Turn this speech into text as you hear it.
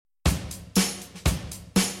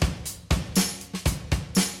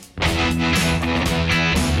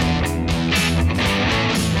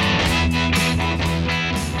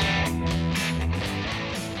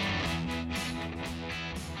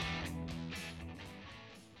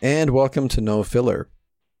And welcome to No Filler,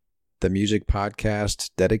 the music podcast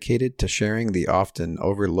dedicated to sharing the often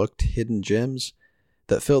overlooked hidden gems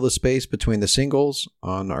that fill the space between the singles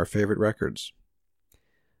on our favorite records.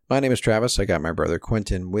 My name is Travis. I got my brother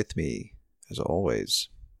Quentin with me, as always.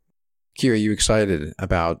 Q, are you excited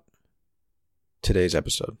about today's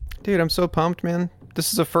episode? Dude, I'm so pumped, man.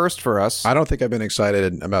 This is a first for us. I don't think I've been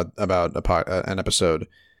excited about an episode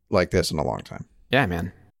like this in a long time. Yeah,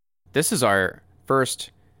 man. This is our first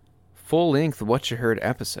full-length What You Heard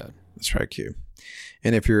episode. That's right, Q.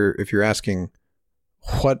 And if you're asking,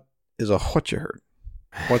 what is a What You Heard?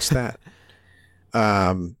 What's that?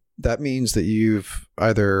 That means that you've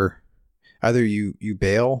either you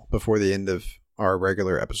bail before the end of our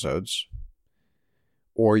regular episodes,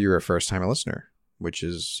 or you're a first-time listener, which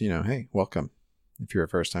is, hey, welcome. If you're a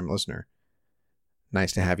first-time listener,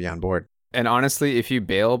 nice to have you on board. And honestly, if you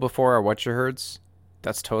bail before our What You Heards,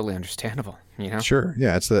 that's totally understandable, Sure.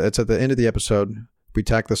 Yeah, it's at the end of the episode. We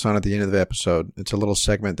tack this on at the end of the episode. It's a little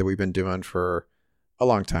segment that we've been doing for a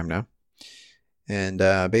long time now. And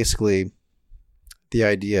basically, the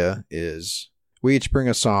idea is we each bring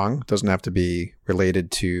a song. It doesn't have to be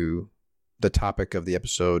related to the topic of the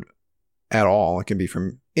episode at all. It can be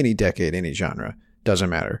from any decade, any genre. Doesn't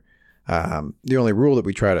matter. The only rule that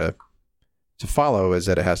we try to follow is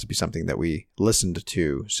that it has to be something that we listened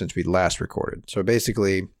to since we last recorded. So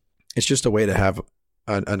basically, it's just a way to have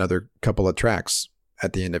another couple of tracks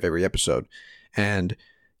at the end of every episode. And,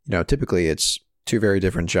 typically it's two very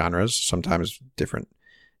different genres, sometimes different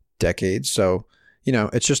decades. So,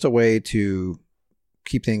 it's just a way to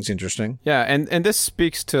keep things interesting. Yeah, and this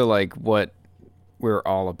speaks to like what we're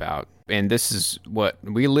all about. And this is what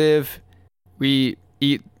we live, we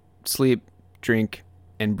eat, sleep, drink,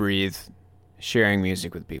 and breathe sharing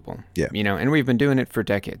music with people. Yeah. And we've been doing it for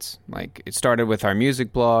decades. Like, it started with our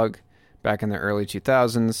music blog back in the early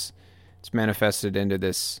 2000s. It's manifested into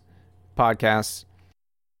this podcast.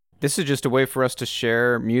 This is just a way for us to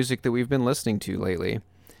share music that we've been listening to lately.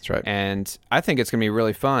 That's right. And I think it's going to be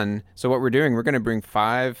really fun. So what we're doing, we're going to bring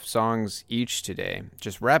 5 songs each today.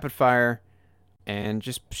 Just rapid fire and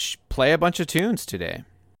just play a bunch of tunes today.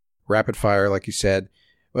 Rapid fire, like you said.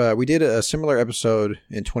 We did a similar episode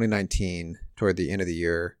in 2019 toward the end of the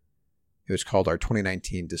year. It was called our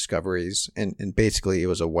 2019 Discoveries. And basically, it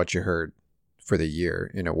was a What You Heard for the year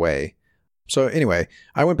in a way. So anyway,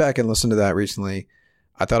 I went back and listened to that recently.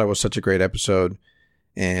 I thought it was such a great episode.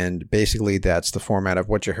 And basically, that's the format of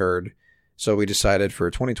What You Heard. So we decided for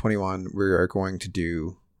 2021, we are going to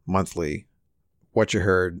do monthly What You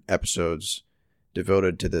Heard episodes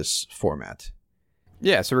devoted to this format.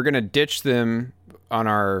 Yeah, so we're going to ditch them on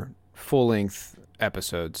our full-length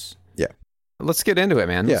episodes. Yeah. Let's get into it,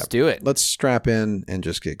 man. Let's do it. Let's strap in and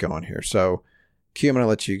just get going here. So, Q, I'm going to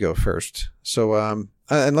let you go first. So,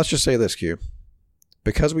 and let's just say this, Q.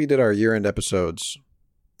 Because we did our year-end episodes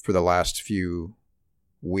for the last few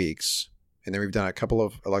weeks, and then we've done a couple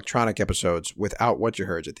of electronic episodes without What You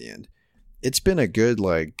Heard at the end, it's been a good,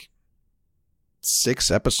 6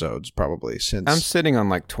 episodes probably since. I'm sitting on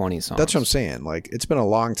 20 songs. That's what I'm saying. It's been a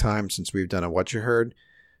long time since we've done a What You Heard.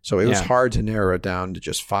 So it was hard to narrow it down to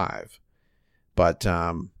just 5. But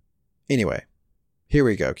anyway, here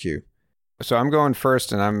we go, Q. So I'm going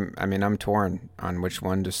first, and I'm torn on which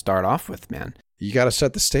one to start off with, man. You got to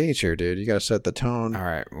set the stage here, dude. You got to set the tone. All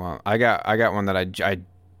right. Well, I got one that I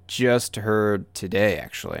just heard today,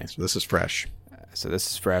 actually. So this is fresh.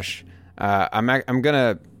 I'm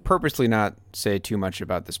gonna purposely not say too much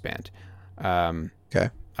about this band. Okay.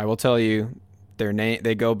 I will tell you their name.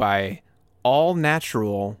 They go by All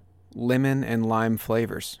Natural Lemon and Lime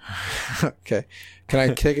Flavors. Okay. Can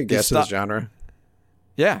I take a guess at the genre?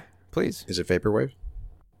 Yeah, please. Is it Vaporwave?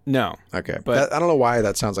 No. Okay. But I don't know why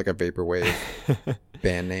that sounds like a Vaporwave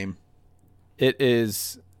band name. It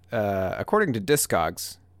is, according to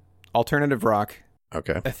Discogs, alternative rock.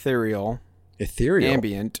 Okay. Ethereal.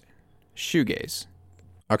 Ambient. Shoegaze.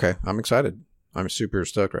 Okay, I'm excited. I'm super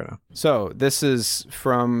stoked right now. So this is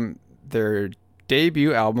from their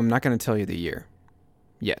debut album. I'm not going to tell you the year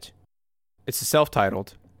yet. It's a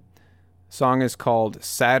self-titled. Song is called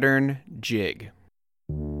Saturn Jig.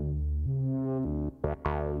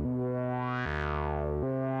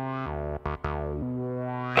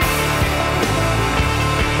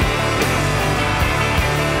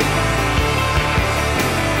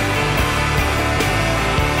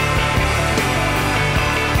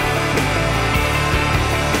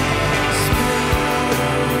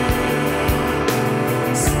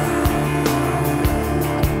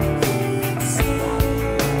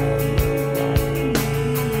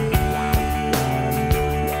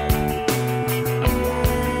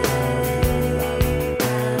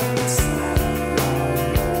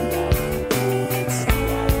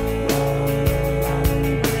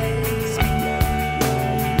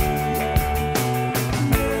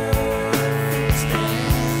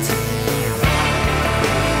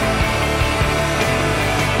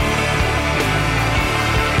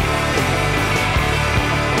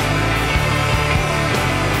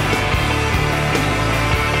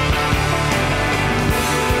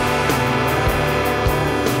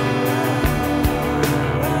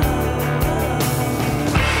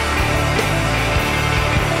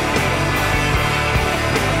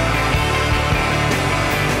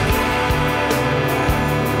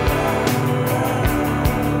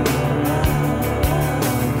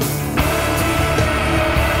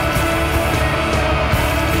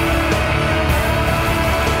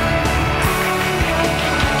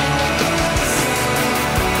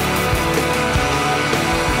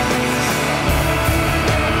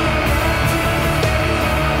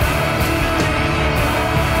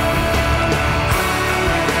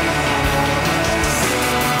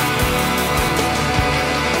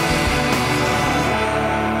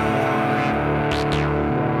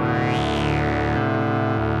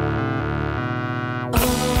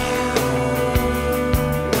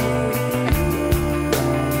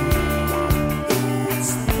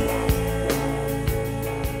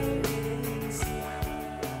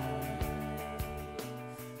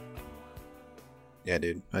 Yeah,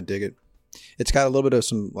 dude, I dig it. It's got a little bit of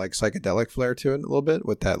some like psychedelic flair to it, a little bit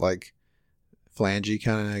with that like flangey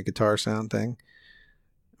kind of guitar sound thing,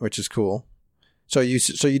 which is cool. So you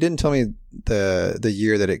didn't tell me the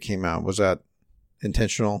year that it came out. Was that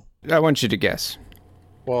intentional? I want you to guess.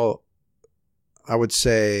 Well, I would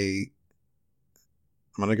say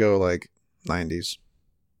I'm gonna go like 90s.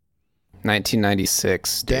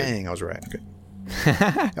 1996. Dude. Dang, I was right. Okay.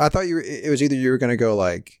 I thought it was either you were gonna go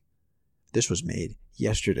like this was made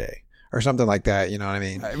yesterday or something like that. You know what I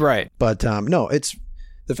mean? Right. But no, it's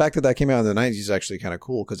the fact that came out in the 90s is actually kind of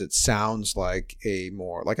cool because it sounds like a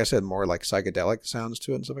more, like I said, more like psychedelic sounds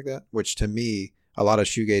to it and stuff like that, which to me, a lot of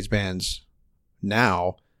shoegaze bands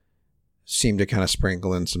now seem to kind of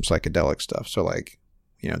sprinkle in some psychedelic stuff. So like,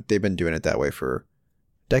 they've been doing it that way for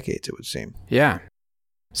decades, it would seem. Yeah.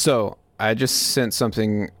 So I just sent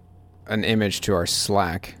an image to our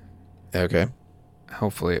Slack. Okay.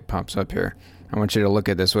 Hopefully it pops up here. I want you to look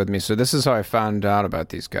at this with me. So this is how I found out about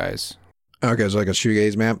these guys. Okay, so like a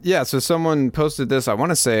shoegaze map? Yeah, so someone posted this, I want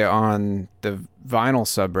to say, on the vinyl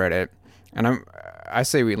subreddit. And I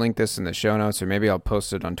say we link this in the show notes, or maybe I'll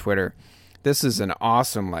post it on Twitter. This is an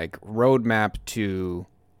awesome like roadmap to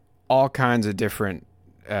all kinds of different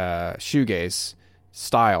shoegaze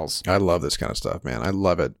styles. I love this kind of stuff, man. I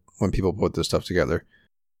love it when people put this stuff together.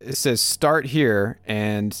 It says start here,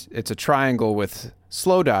 and it's a triangle with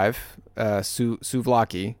Slow Dive,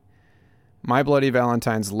 Souvlaki, My Bloody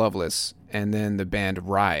Valentine's Loveless, and then the band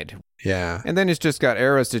Ride. Yeah. And then it's just got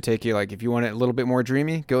arrows to take you, like, if you want it a little bit more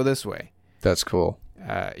dreamy, go this way. That's cool.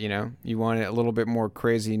 You want it a little bit more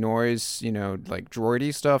crazy noise, like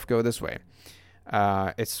droidy stuff, go this way.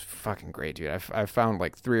 It's fucking great, dude. I've found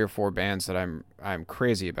like 3 or 4 bands that I'm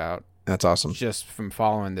crazy about. That's awesome. Just from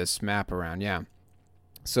following this map around, yeah.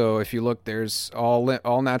 So if you look, there's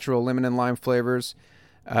all natural lemon and lime flavors.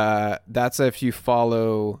 That's if you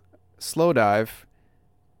follow Slow Dive,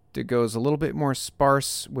 that goes a little bit more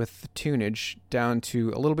sparse with the tunage down to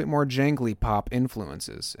a little bit more jangly pop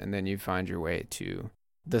influences, and then you find your way to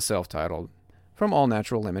the self-titled from all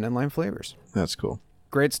natural lemon and lime flavors. That's cool.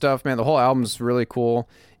 Great stuff, man. The whole album's really cool.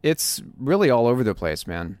 It's really all over the place,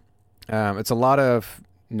 man. It's a lot of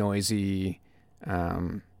noisy,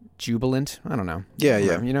 jubilant. I don't know. Yeah.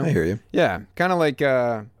 I hear you. Yeah, kind of like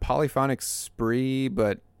Polyphonic Spree,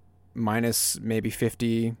 but minus maybe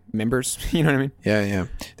 50 members. You know what I mean? Yeah.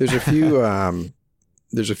 There's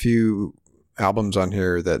a few albums on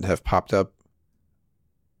here that have popped up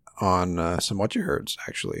on some Whatcha Herds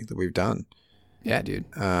actually that we've done. Yeah, dude.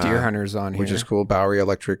 Deer Hunter's on here, which is cool. Bowery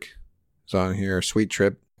Electric is on here. Sweet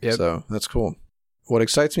Trip. Yep. So that's cool. What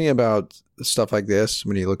excites me about stuff like this,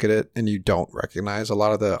 when you look at it and you don't recognize a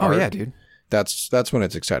lot of the art, yeah, dude. That's when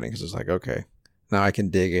it's exciting because it's like, okay, now I can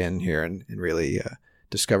dig in here and really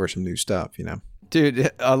discover some new stuff,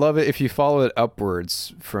 Dude, I love it. If you follow it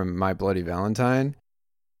upwards from My Bloody Valentine,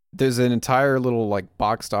 there's an entire little like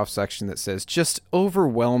boxed off section that says, just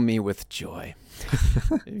overwhelm me with joy.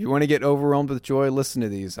 If you want to get overwhelmed with joy, listen to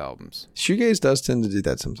these albums. Shoegaze does tend to do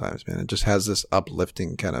that sometimes, man. It just has this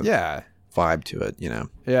uplifting kind of vibe to it,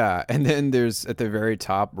 Yeah, and then there's at the very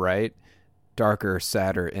top right, darker,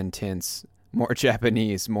 sadder, intense, more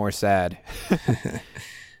Japanese, more sad.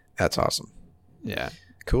 That's awesome. Yeah.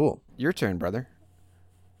 Cool. Your turn, brother.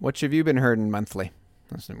 What have you been hearing monthly?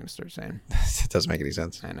 That's what I'm going to start saying. It doesn't make any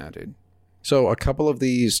sense. I know, dude. So a couple of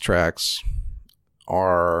these tracks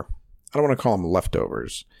are, I don't want to call them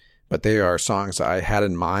leftovers, but they are songs that I had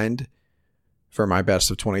in mind for my best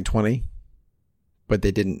of 2020, but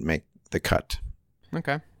they didn't make the cut.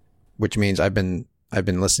 Okay. Which means I've been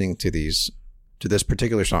listening to this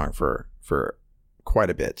particular song for quite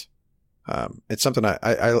a bit. It's something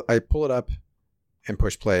I pull it up and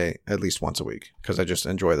push play at least once a week because I just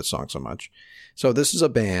enjoy the song so much. So this is a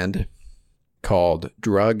band called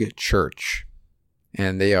Drug Church,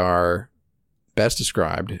 and they are best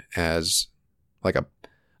described as like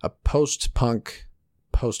a post-punk,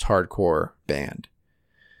 post-hardcore band.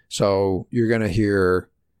 So you're going to hear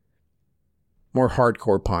more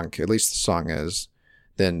hardcore punk, at least the song is,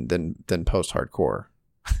 than post-hardcore.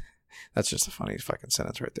 That's just a funny fucking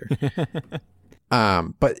sentence right there.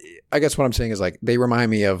 But I guess what I'm saying is like they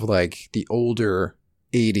remind me of like the older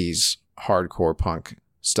 80s hardcore punk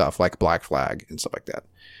stuff like Black Flag and stuff like that.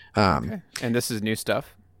 Okay. And this is new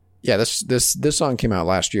stuff? Yeah, this song came out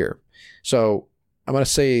last year. So I'm going to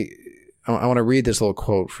say, I want to read this little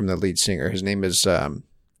quote from the lead singer. His name is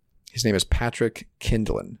Patrick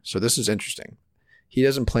Kindlin. So this is interesting. He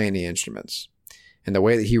doesn't play any instruments. And the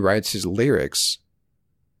way that he writes his lyrics,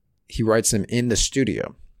 he writes them in the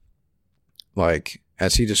studio. Like,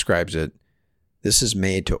 as he describes it, This is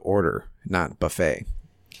made to order, not buffet.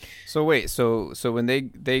 So wait, so when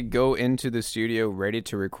they go into the studio ready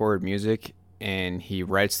to record music and he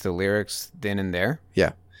writes the lyrics then and there?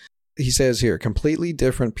 Yeah. He says here, completely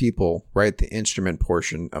different people write the instrument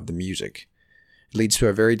portion of the music. It leads to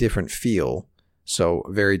a very different feel, so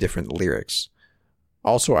very different lyrics.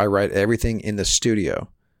 Also, I write everything in the studio,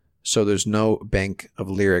 so there's no bank of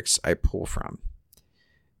lyrics I pull from,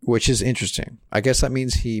 which is interesting. I guess that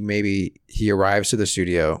means he arrives to the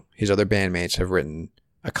studio. His other bandmates have written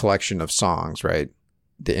a collection of songs, right?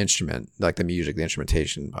 The instrument, like the music, the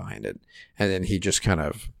instrumentation behind it. And then he just kind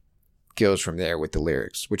of goes from there with the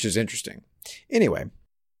lyrics, which is interesting. Anyway,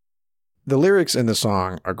 the lyrics in the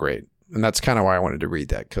song are great. And that's kind of why I wanted to read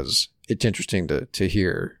that, because it's interesting to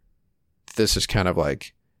hear. This is kind of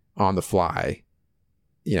like on the fly,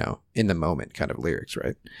 in the moment kind of lyrics,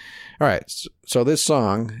 right? All right. So this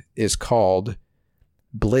song is called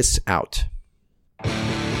Bliss Out.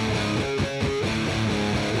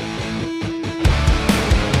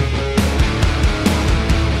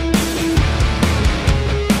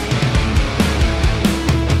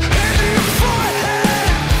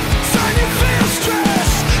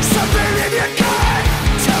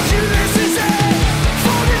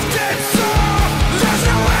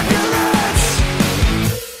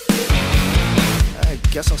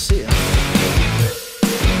 Guess I'll see it.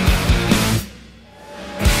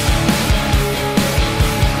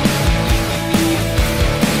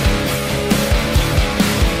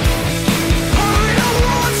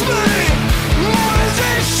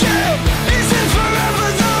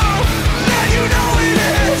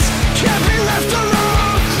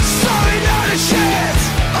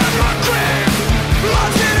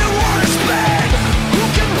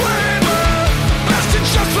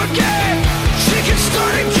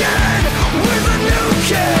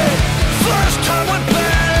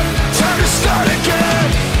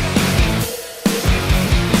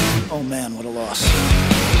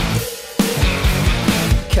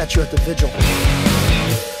 Catch you at the vigil.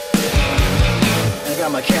 I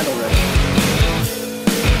got my candle ready.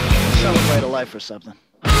 Celebrate a life or something.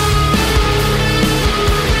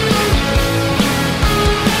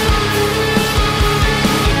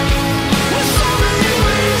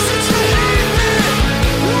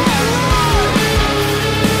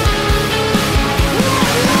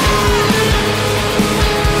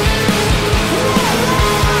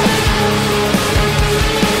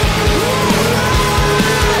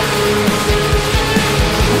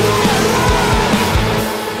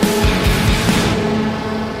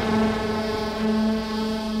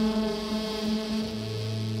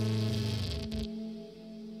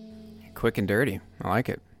 Quick and dirty. I like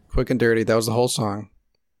it. Quick and dirty. That was the whole song.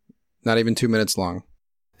 Not even 2 minutes long.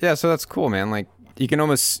 Yeah, so that's cool, man. Like, you can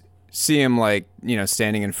almost see him, like,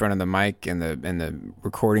 standing in front of the mic in the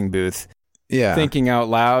recording booth. Yeah. Thinking out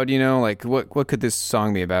loud, like, what could this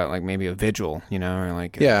song be about? Like, maybe a vigil, or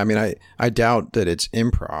like... Yeah, I mean, I doubt that it's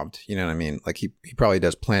improv, you know what I mean? Like, he probably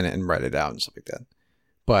does plan it and write it out and stuff like that.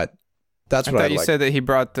 But that's what I thought you said that he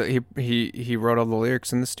brought he wrote all the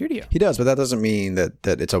lyrics in the studio. He does, but that doesn't mean that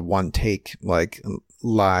it's a one take, like,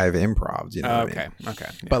 live improv, you know what I mean? Okay.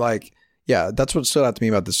 Yeah. But, like, yeah, that's what stood out to me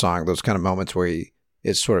about the song, those kind of moments where he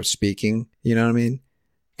is sort of speaking, you know what I mean?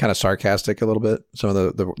 Kind of sarcastic a little bit, some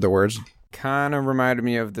of the words. Kind of reminded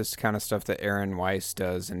me of this kind of stuff that Aaron Weiss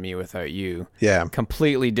does in Me Without You. Yeah.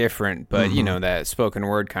 Completely different, but, that spoken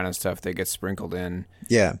word kind of stuff that gets sprinkled in.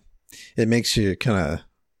 Yeah. It makes you kind of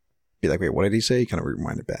be like, wait, what did he say? You kind of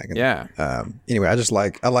rewind it back. And, yeah. Anyway, I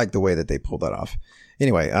like the way that they pulled that off.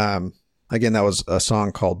 Anyway, again, that was a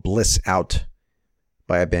song called Bliss Out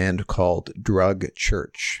by a band called Drug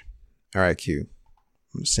Church. All right, Q.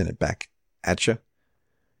 I'm going to send it back at you.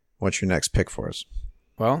 What's your next pick for us?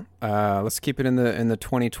 Well, let's keep it in the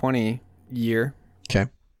 2020 year. Okay.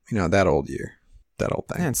 That old year. That old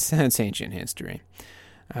thing. It's ancient history.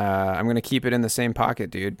 I'm going to keep it in the same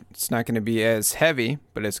pocket, dude. It's not going to be as heavy,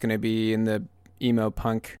 but it's going to be in the emo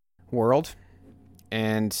punk world.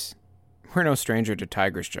 And we're no stranger to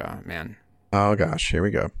Tiger's Jaw, man. Oh, gosh. Here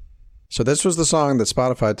we go. So this was the song that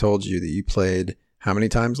Spotify told you that you played how many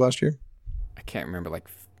times last year? I can't remember, like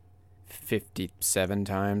 57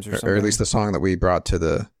 times or something. Or at least the song that we brought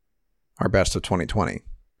to our best of 2020.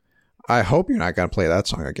 I hope you're not going to play that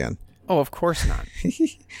song again. Oh, of course not.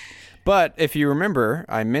 But if you remember,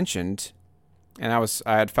 I mentioned, and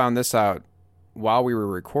I had found this out while we were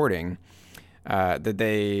recording, that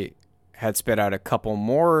they had spit out a couple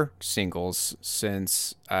more singles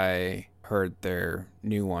since I heard their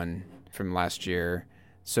new one from last year.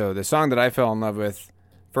 So the song that I fell in love with,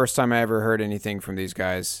 first time I ever heard anything from these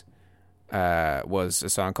guys, was a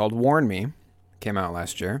song called Warn Me, came out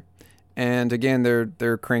last year. And again,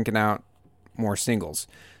 they're cranking out more singles.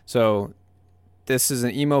 So this is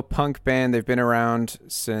an emo punk band. They've been around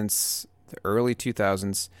since the early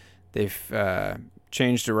 2000s. They've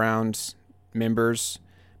changed around members,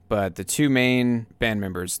 but the two main band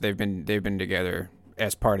members, they've been together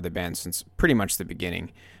as part of the band since pretty much the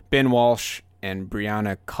beginning. Ben Walsh and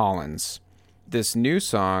Brianna Collins. This new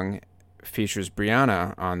song features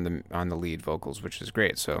Brianna on the lead vocals, which is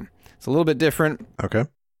great. So it's a little bit different. Okay.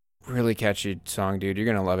 Really catchy song, dude. You're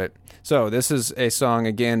going to love it. So this is a song,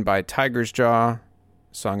 again, by Tiger's Jaw.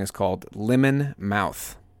 The song is called Lemon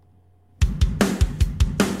Mouth.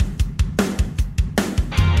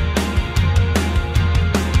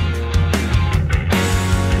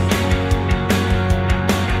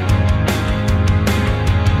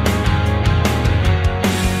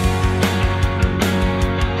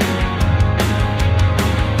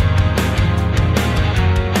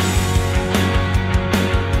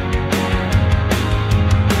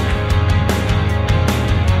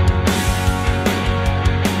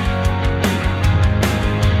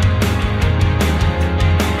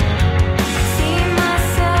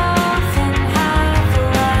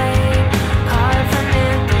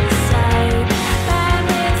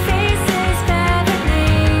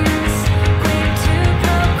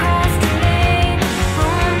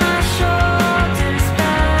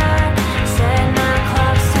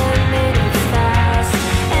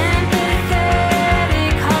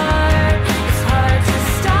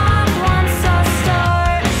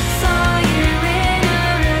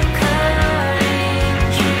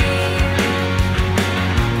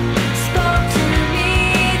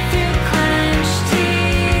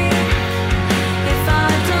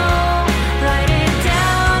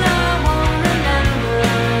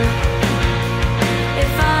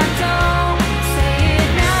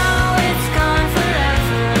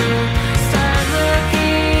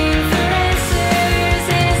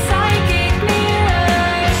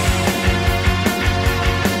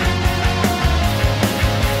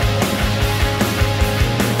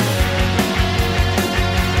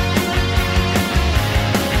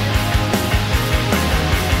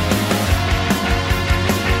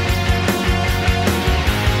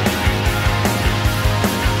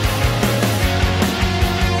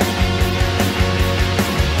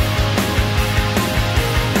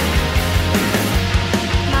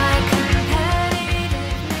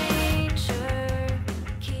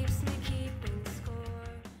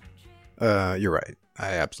 You're right.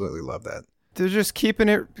 I absolutely love that. They're just keeping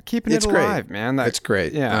it alive, great. man. It's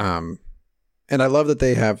great. Yeah. And I love that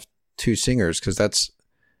they have two singers because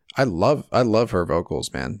I love her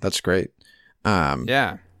vocals, man. That's great.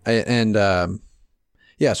 Yeah. So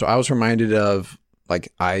I was reminded of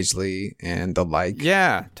like Isley and the like.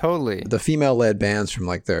 Yeah, totally. The female-led bands from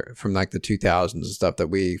the 2000s and stuff that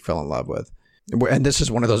we fell in love with. And this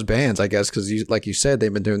is one of those bands, I guess, because like you said,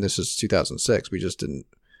 they've been doing this since 2006. We just didn't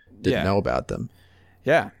know about them.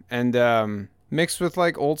 Yeah, and mixed with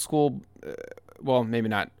like old school, well, maybe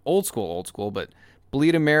not old school, but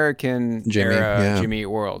Bleed American Jimmy Eat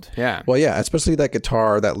World. Yeah. Well, yeah, especially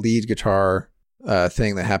that lead guitar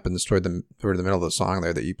thing that happens toward the middle of the song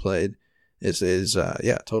there that you played is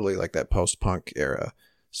totally like that post-punk era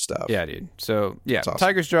stuff. Yeah, dude. So yeah, awesome.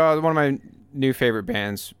 Tiger's Jaw, one of my new favorite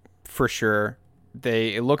bands for sure.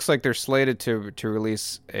 It looks like they're slated to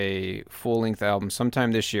release a full-length album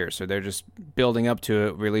sometime this year. So they're just building up to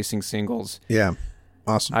it, releasing singles. Yeah.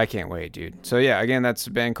 Awesome. I can't wait, dude. So yeah, again, that's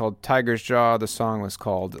a band called Tiger's Jaw. The song was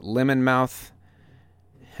called Lemon Mouth.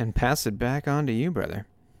 And pass it back on to you, brother.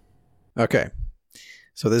 Okay.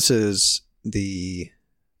 So this is the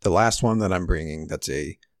last one that I'm bringing that's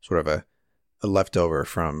a sort of a leftover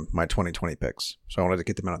from my 2020 picks. So I wanted to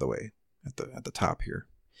get them out of the way at the top here.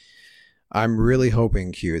 I'm really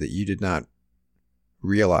hoping, Q, that you did not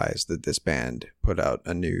realize that this band put out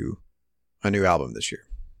a new album this year.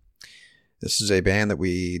 This is a band that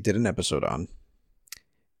we did an episode on,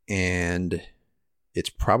 and it's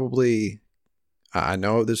probably, I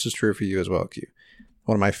know this is true for you as well, Q,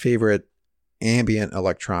 one of my favorite ambient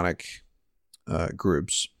electronic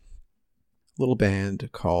groups. A little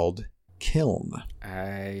band called Kiln.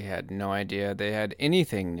 I had no idea they had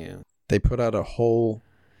anything new. They put out a whole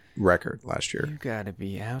record last year. You gotta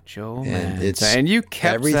be out your and man. It's and you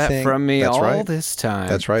kept that from me all right. this time.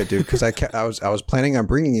 That's right, dude. Because I was planning on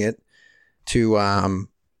bringing it to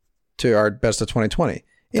our best of 2020.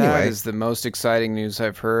 Anyway, that is the most exciting news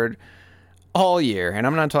I've heard all year, and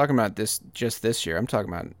I'm not talking about this year. I'm talking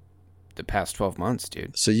about the past 12 months,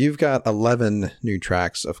 dude. So you've got 11 new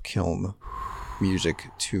tracks of Kiln music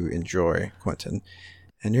to enjoy, Quentin,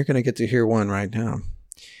 and you're gonna get to hear one right now.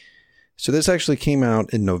 So this actually came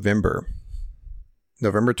out in November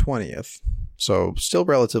 20th. So still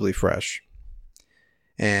relatively fresh.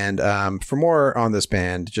 And for more on this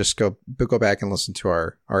band, just go back and listen to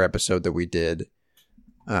our episode that we did.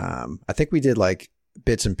 I think we did like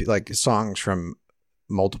bits and like songs from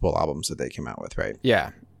multiple albums that they came out with, right?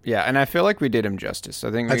 Yeah. Yeah, and I feel like we did him justice.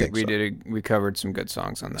 I think we so. We covered some good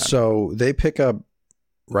songs on that. So they pick up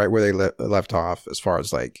right where they left off as far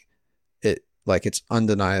as it's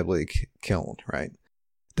undeniably Kiln, right?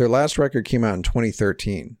 Their last record came out in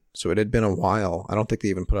 2013, so it had been a while. I don't think they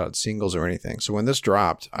even put out singles or anything. So when this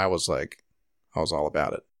dropped, I was all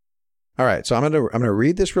about it. All right, so I'm gonna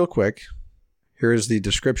read this real quick. Here's the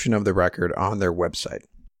description of the record on their website.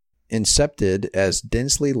 Incepted as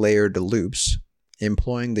densely layered loops,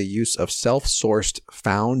 employing the use of self-sourced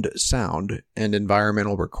found sound and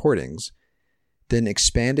environmental recordings, then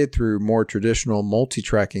expanded through more traditional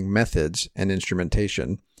multi-tracking methods and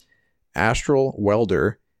instrumentation, Astral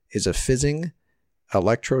Welder is a fizzing,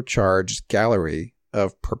 electrocharged gallery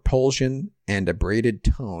of propulsion and abraded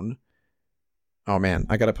tone. Oh man,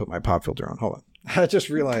 I gotta put my pop filter on. Hold on. I just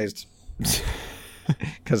realized,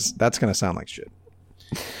 because that's gonna sound like shit.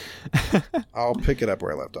 I'll pick it up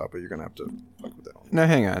where I left off, but you're gonna have to fuck with that one. No,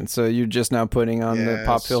 hang on. So you're just now putting on the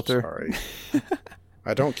pop filter? Sorry.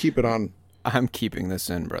 I don't keep it on. I'm keeping this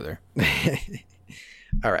in, brother.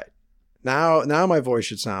 All right. Now my voice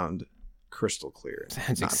should sound crystal clear.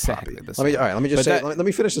 That's exactly poppy. The same. Let me just let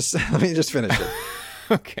me finish this. Let me just finish it.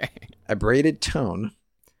 Okay. Abraded tone.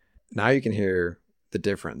 Now you can hear the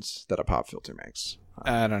difference that a pop filter makes.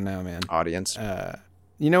 I don't know, man. Audience.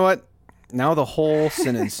 You know what? Now the whole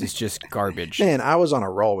sentence is just garbage. Man, I was on a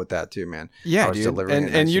roll with that too, man. Yeah, dude.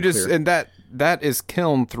 And you just clear. And that is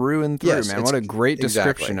Kiln through and through, yes, man. What a great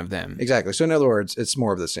description of them. Exactly. So in other words, it's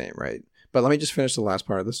more of the same, right? But let me just finish the last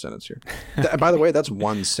part of the sentence here. By the way, that's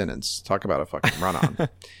one sentence. Talk about a fucking run-on.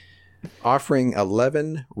 Offering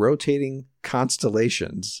 11 rotating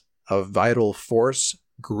constellations of vital force,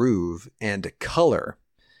 groove, and color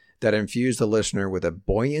that infuse the listener with a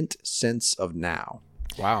buoyant sense of now.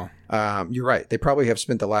 Wow. You're right. They probably have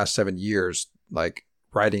spent the last 7 years like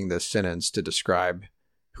writing this sentence to describe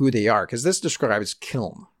who they are, because this describes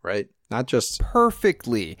Kiln, right? Not just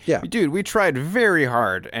perfectly. Yeah, dude, we tried very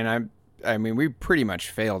hard, and I mean, we pretty much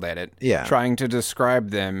failed at it. Yeah, trying to describe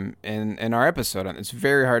them in our episode. It's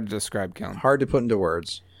very hard to describe Kiln. Hard to put into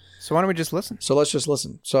words. So why don't we just listen? So let's just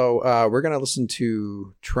listen. So we're gonna listen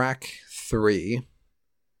to track 3.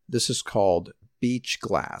 This is called Beach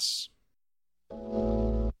Glass.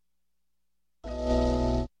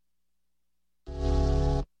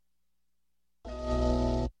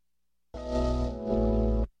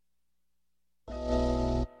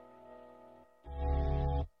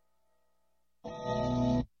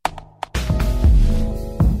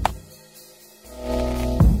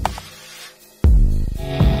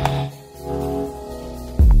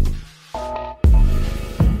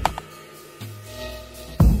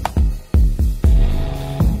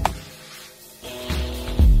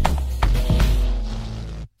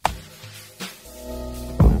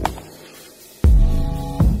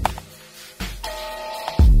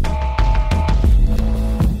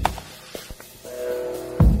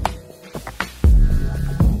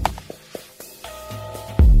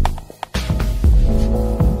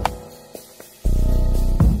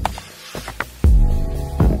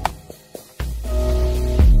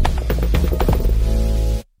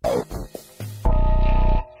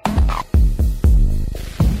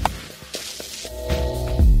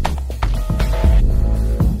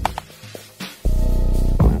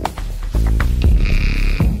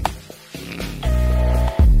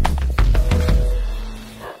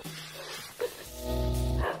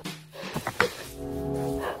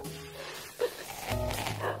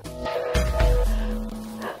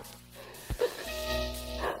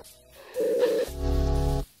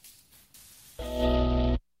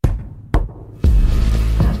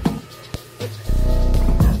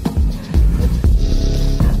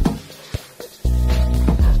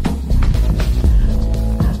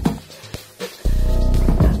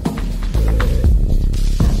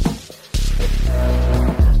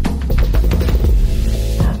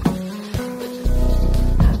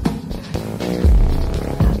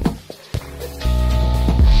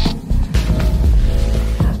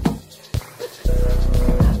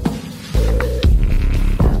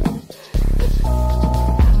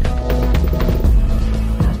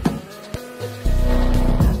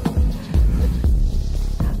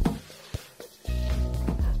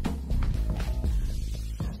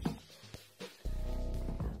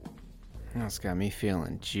 That's got me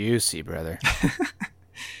feeling juicy, brother.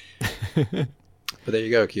 But there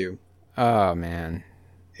you go, Q. Oh, man.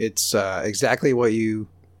 It's exactly what you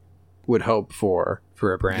would hope for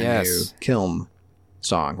a brand new Kiln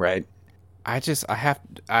song, right? I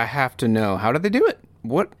have to know, how do they do it?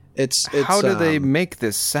 How do they make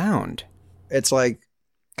this sound? It's like,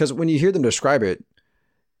 because when you hear them describe it,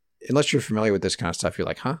 unless you're familiar with this kind of stuff, you're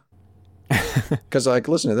like, huh? Because like,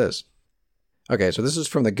 listen to this. Okay, so this is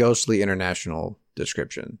from the Ghostly International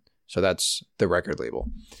description. So that's the record label.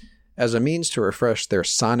 As a means to refresh their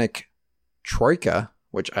sonic troika,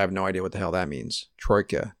 which I have no idea what the hell that means.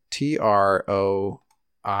 Troika. Troika,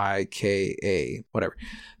 whatever.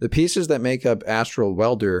 The pieces that make up Astral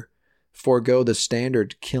Welder forego the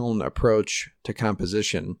standard Kiln approach to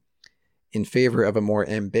composition in favor of a more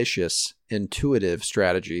ambitious, intuitive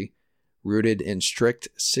strategy rooted in strict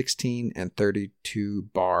 16 and 32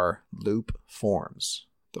 bar loop forms.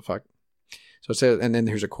 The fuck? So it says, and then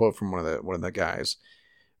here's a quote from one of the guys.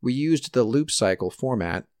 We used the loop cycle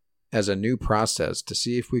format as a new process to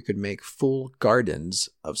see if we could make full gardens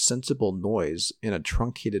of sensible noise in a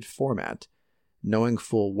truncated format, knowing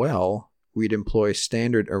full well we'd employ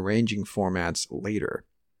standard arranging formats later.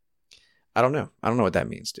 I don't know what that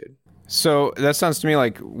means, dude. So that sounds to me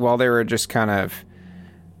like while they were just kind of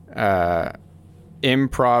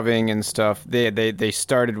improving and stuff, they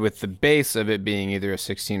started with the base of it being either a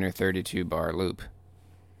 16 or 32 bar loop.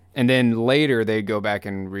 And then later they go back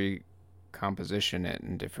and recomposition it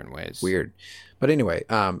in different ways. Weird. But anyway,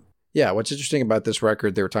 yeah, what's interesting about this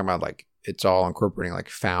record, they were talking about like it's all incorporating like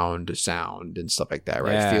found sound and stuff like that,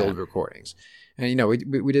 right? Yeah. Field recordings. And you know, we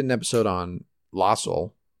did an episode on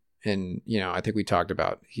Lossel, and you know, I think we talked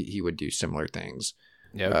about he would do similar things.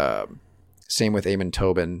 Yeah. Same with Eamon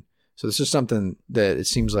Tobin. So this is something that it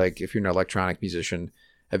seems like if you're an electronic musician,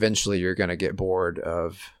 eventually you're going to get bored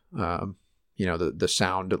of, you know, the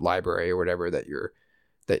sound library or whatever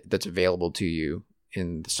that's available to you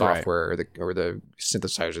in the software, right, or the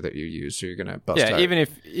synthesizer that you use. So you're going to bust out. even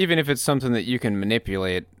if it's something that you can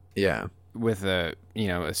manipulate. Yeah. With a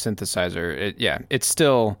synthesizer, it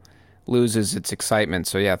still loses its excitement.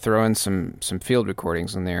 So yeah, throw in some field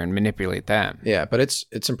recordings in there and manipulate that. Yeah, but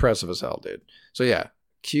it's impressive as hell, dude. So yeah,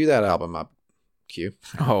 cue that album up. Cue.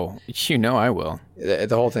 Oh, you know I will. The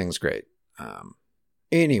whole thing's great.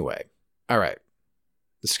 Anyway, all right.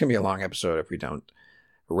 This is gonna be a long episode if we don't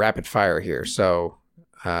rapid fire here. So,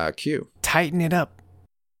 cue. Tighten it up.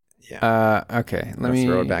 Yeah. Okay. Let me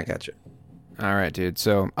throw it back at you. All right, dude.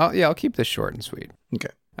 So, I'll keep this short and sweet.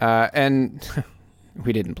 Okay. And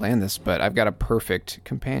we didn't plan this, but I've got a perfect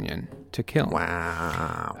companion to kill.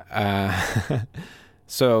 Wow.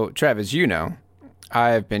 So, Travis, you know,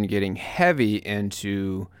 I've been getting heavy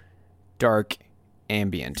into dark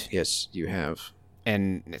ambient. Yes, you have.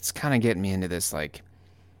 And it's kind of getting me into this, like,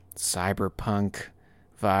 cyberpunk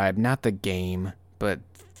vibe. Not the game, but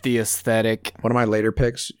the aesthetic. One of my later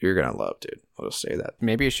picks, you're going to love, dude. I'll just say that.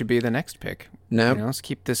 Maybe it should be the next pick. No. You know, let's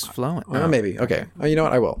keep this flowing. Well, maybe. Okay. You know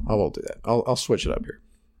what? I will do that. I'll switch it up here.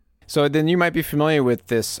 So then you might be familiar with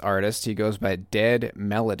this artist. He goes by Dead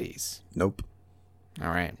Melodies. Nope. All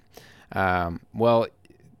right. Well,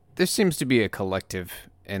 there seems to be a collective,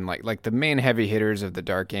 and like the main heavy hitters of the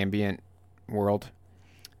dark ambient world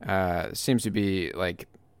seems to be like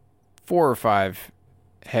 4 or 5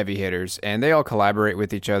 heavy hitters, and they all collaborate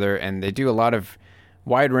with each other, and they do a lot of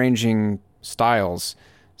wide-ranging styles.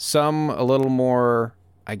 Some a little more,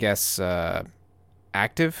 I guess,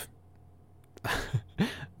 active.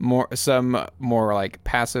 Some more like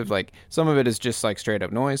passive. Like some of it is just like straight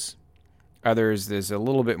up noise. Others there's a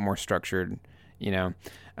little bit more structured, you know.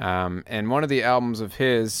 And one of the albums of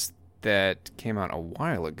his that came out a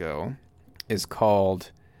while ago is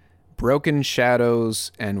called Broken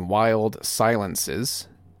Shadows and Wild Silences.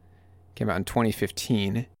 Came out in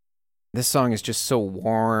 2015. This song is just so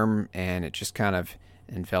warm and it just kind of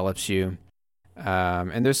envelops you.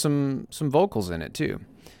 And there's some vocals in it too.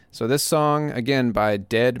 So this song, again, by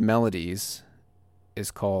Dead Melodies,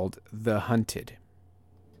 is called The Hunted.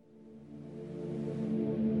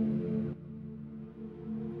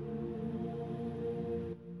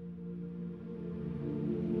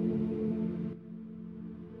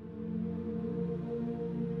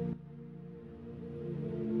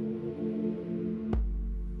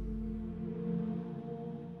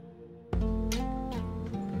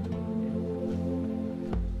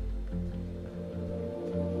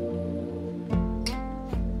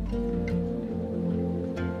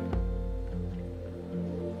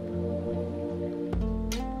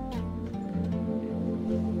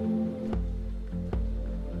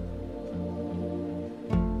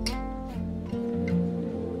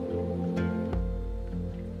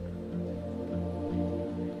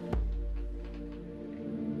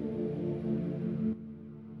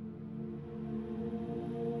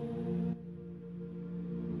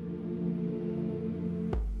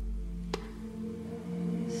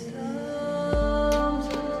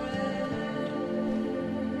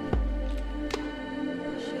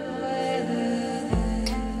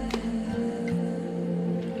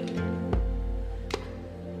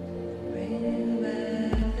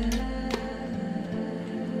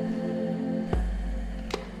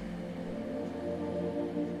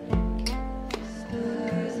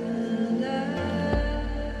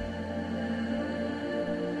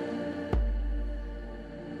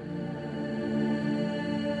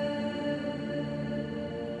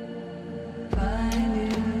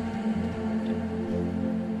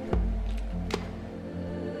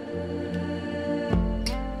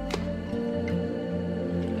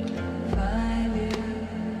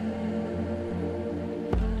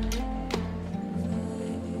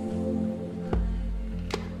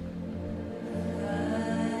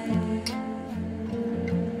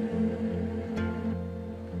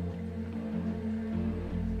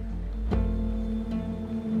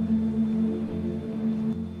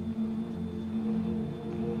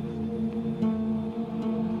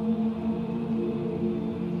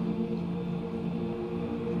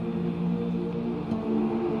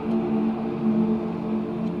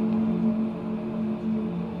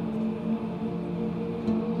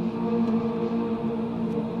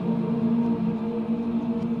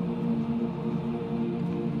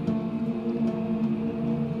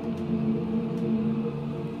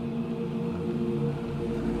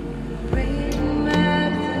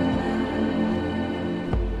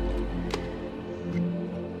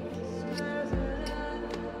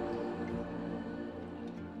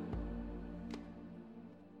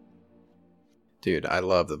 Dude, I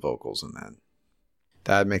love the vocals in that.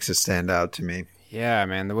 That makes it stand out to me. Yeah,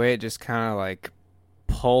 man, the way it just kind of like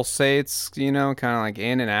pulsates, you know, kind of like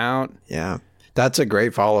in and out. Yeah. That's a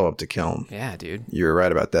great follow-up to Kiln. Yeah, dude. You're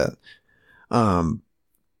right about that.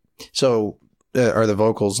 So are the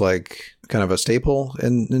vocals like kind of a staple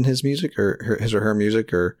in his music or his or her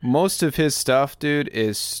music? Or most of his stuff, dude,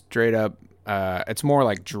 is straight up, it's more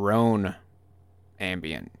like drone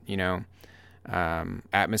ambient, you know,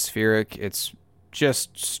 atmospheric. It's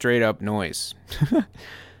just straight up noise.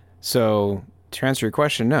 So to answer your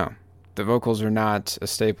question, no, the vocals are not a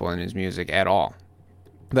staple in his music at all.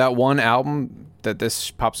 That one album that this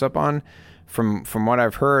pops up on, from what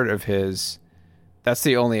I've heard of his, that's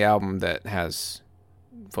the only album that has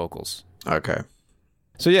vocals. Okay.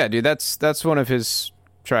 So yeah, dude, that's one of his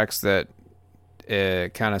tracks that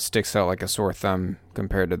kind of sticks out like a sore thumb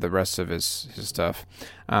compared to the rest of his stuff.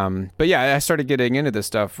 But yeah, I started getting into this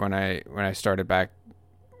stuff when I started back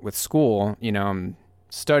with school. You know, I'm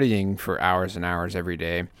studying for hours and hours every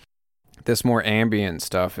day. This more ambient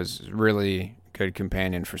stuff is really good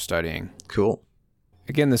companion for studying. Cool.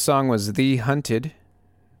 Again, the song was The Hunted.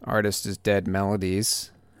 Artist is Dead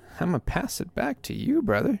Melodies. I'm going to pass it back to you,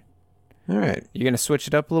 brother. All right. You going to switch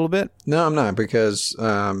it up a little bit? No, I'm not, because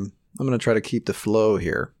I'm going to try to keep the flow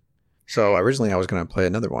here. So originally I was going to play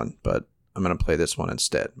another one, but I'm going to play this one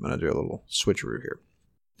instead. I'm going to do a little switcheroo here.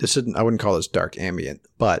 I wouldn't call this dark ambient,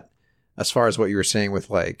 but as far as what you were saying with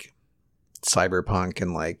like cyberpunk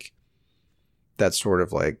and like that sort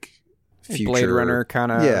of like future Blade Runner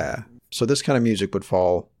kind of. Yeah. So this kind of music would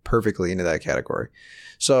fall perfectly into that category.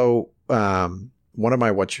 So one of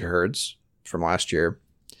my Whatcha herds from last year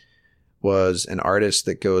was an artist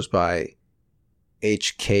that goes by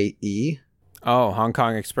HKE. Oh, Hong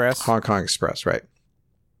Kong Express? Hong Kong Express, right.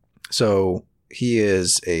 So he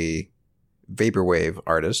is a vaporwave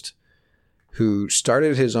artist who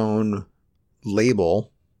started his own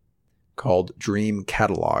label called Dream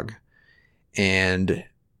Catalog. And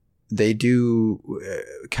they do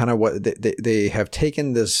kind of what they have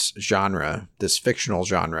taken this genre, this fictional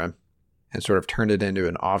genre, and sort of turned it into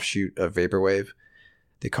an offshoot of vaporwave.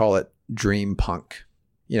 They call it dream punk.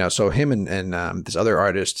 You know, so him and this other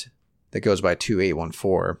artist that goes by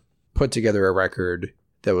 2814 put together a record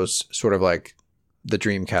that was sort of like the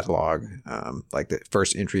Dream Catalog, like the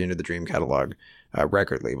first entry into the Dream Catalog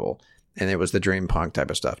record label. And it was the dream punk type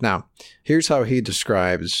of stuff. Now, here's how he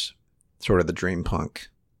describes sort of the dream punk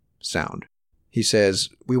sound. He says,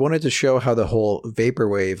 "We wanted to show how the whole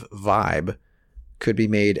vaporwave vibe could be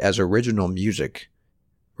made as original music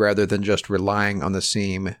rather than just relying on the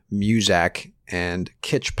same muzak and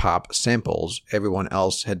kitsch pop samples everyone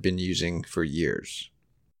else had been using for years."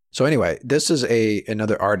 So anyway, this is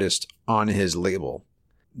another artist on his label.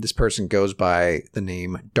 This person goes by the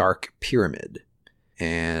name Dark Pyramid.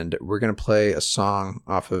 And we're going to play a song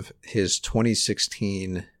off of his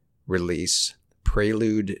 2016 release,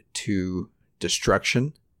 Prelude to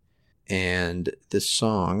Destruction. And this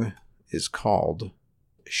song is called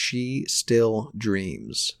She Still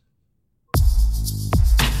Dreams.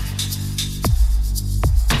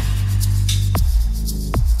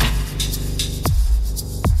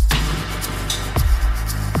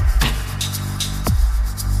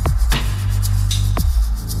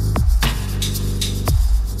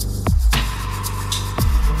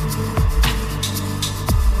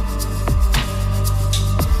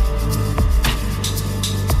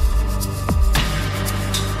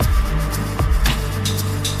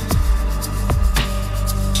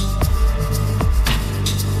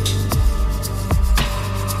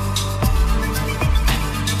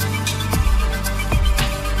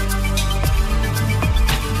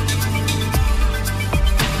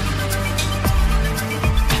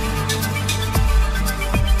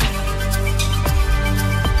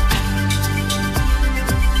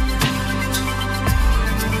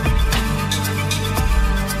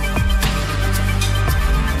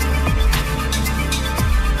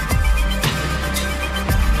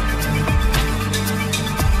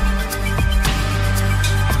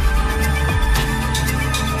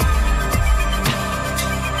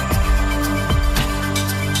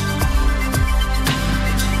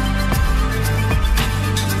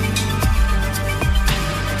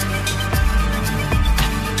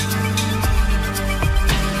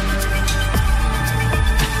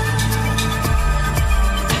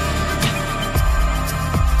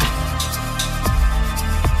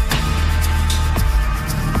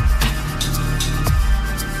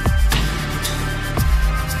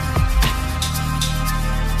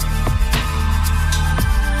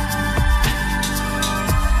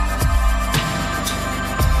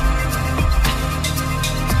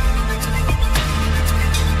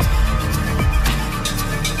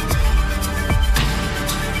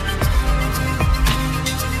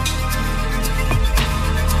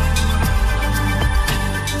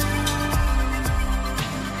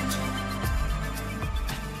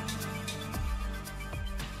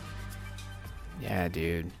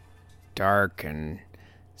 dark and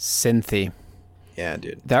synthy. Yeah,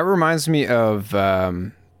 dude. That reminds me of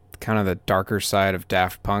kind of the darker side of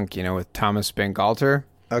Daft Punk, with Thomas Bangalter.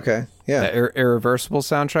 Okay. Yeah. The Irreversible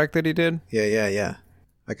soundtrack that he did. Yeah.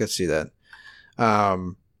 I could see that.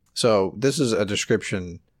 So this is a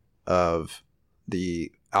description of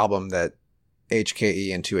the album that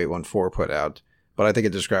HKE and 2814 put out, but I think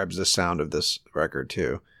it describes the sound of this record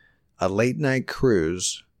too. A late night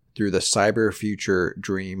cruise through the cyber future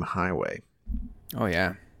dream highway. Oh,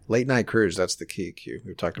 yeah. Late night cruise, that's the key, Q.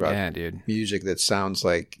 We've talked about music that sounds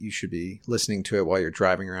like you should be listening to it while you're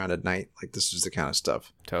driving around at night. Like, this is the kind of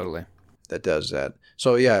stuff. Totally. That does that.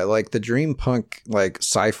 So, yeah, like the dream punk, like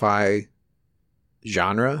sci-fi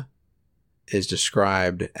genre is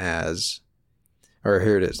described as, or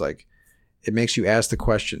here it is, like, it makes you ask the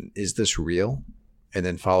question, is this real? And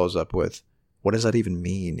then follows up with, what does that even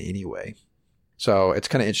mean anyway? So it's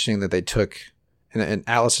kind of interesting that they took, and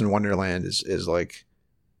Alice in Wonderland is like,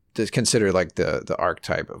 to consider like the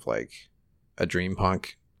archetype of like a dream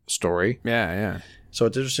punk story. Yeah. So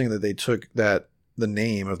it's interesting that they took the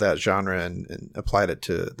name of that genre and applied it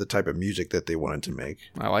to the type of music that they wanted to make.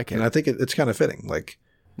 I like it. And I think it's kind of fitting. Like,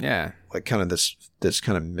 yeah, like kind of this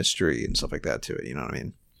kind of mystery and stuff like that to it. You know what I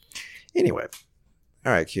mean? Anyway.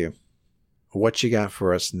 All right, Q. What you got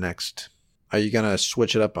for us next? Are you going to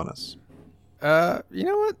switch it up on us? You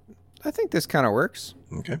know what? I think this kind of works.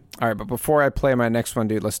 Okay. All right, but before I play my next one,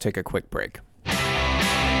 dude, let's take a quick break.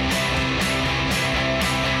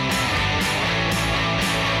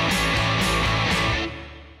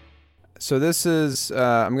 So this is,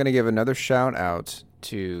 I'm going to give another shout out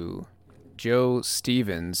to Joe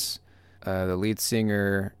Stevens, the lead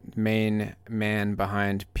singer, main man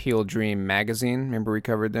behind Peel Dream magazine. Remember we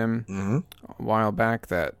covered them a while back,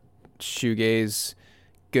 that shoegaze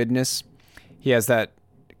goodness. He has that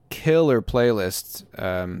killer playlist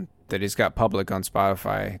that he's got public on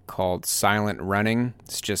Spotify called Silent Running.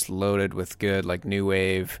 It's just loaded with good like new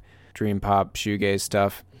wave, dream pop, shoegaze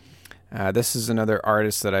stuff. This is another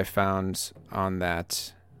artist that I found on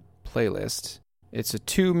that playlist. It's a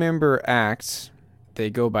 2-member act. They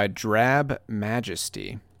go by Drab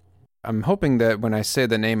Majesty. I'm hoping that when I say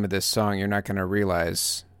the name of this song, you're not going to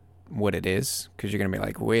realize what it is, because you're going to be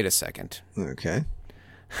like, wait a second. Okay.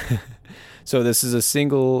 So this is a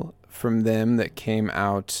single from them that came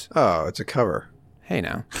out. Oh, it's a cover. Hey,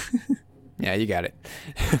 now. Yeah, you got it.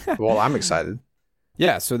 Well, I'm excited.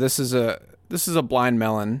 Yeah, so this is a Blind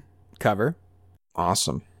Melon cover.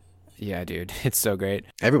 Awesome. Yeah, dude, it's so great.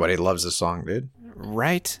 Everybody loves this song, dude.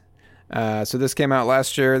 Right? So this came out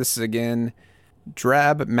last year. This is again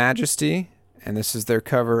Drab Majesty, and this is their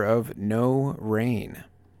cover of No Rain.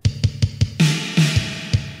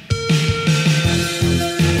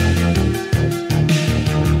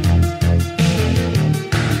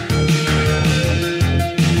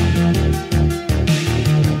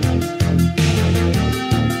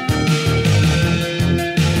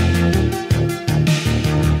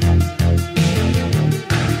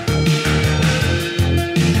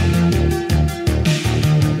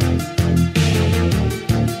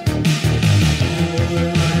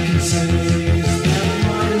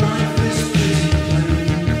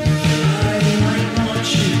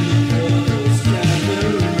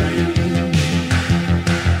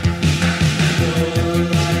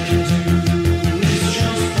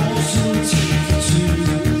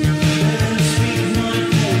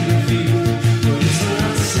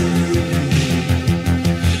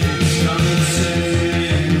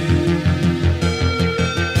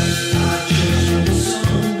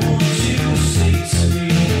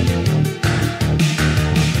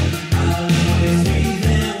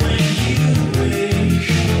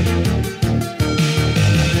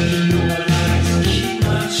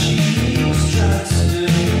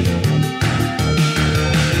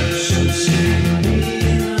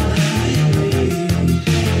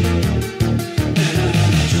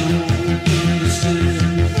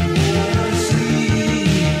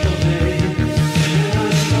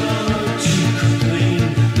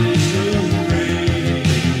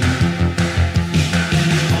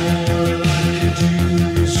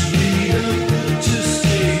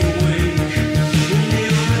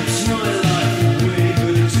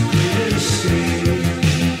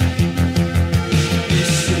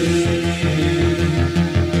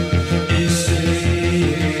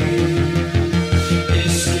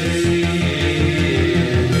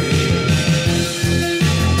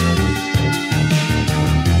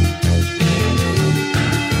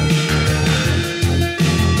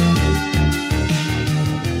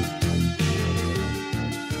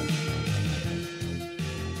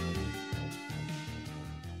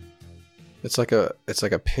 It's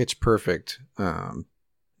like a pitch perfect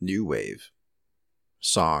new wave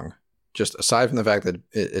song. Just aside from the fact that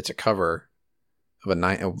it's a cover of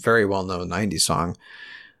a very well known '90s song,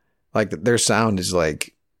 like their sound is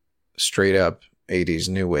like straight up '80s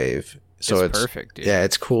new wave. So it's perfect. Dude. Yeah,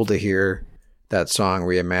 it's cool to hear that song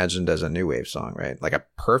reimagined as a new wave song, right? Like a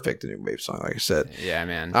perfect new wave song, like I said. Yeah,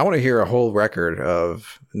 man. I want to hear a whole record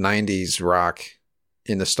of '90s rock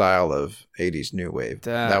in the style of '80s new wave.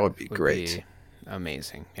 That would be great. Be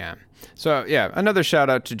amazing. Yeah. So yeah, another shout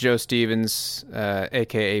out to Joe Stevens,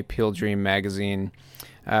 aka Peel Dream Magazine.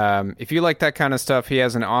 If you like that kind of stuff, he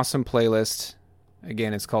has an awesome playlist.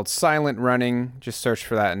 Again, it's called Silent Running. Just search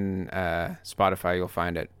for that in Spotify. You'll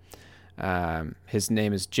find it. His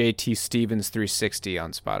name is JT Stevens 360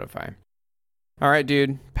 on Spotify. All right,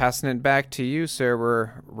 dude. Passing it back to you, sir.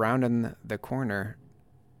 We're rounding the corner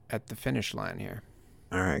at the finish line here.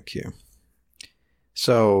 All right, Q.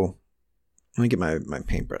 So let me get my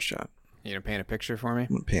paintbrush out. You gonna paint a picture for me? I'm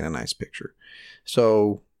gonna paint a nice picture.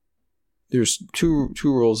 So there's two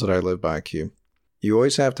rules that I live by, Q. You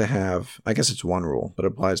always have to have, I guess it's one rule, but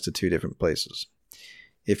it applies to two different places.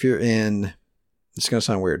 If you're in, it's gonna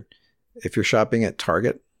sound weird, if you're shopping at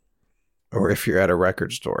Target or if you're at a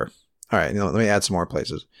record store. All right, let me add some more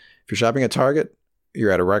places. If you're shopping at Target,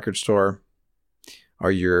 you're at a record store,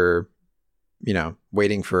 or you're,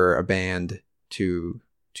 waiting for a band to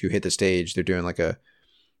hit the stage. They're doing like a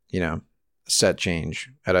set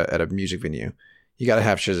change at a music venue. You got to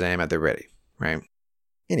have Shazam at the ready, right?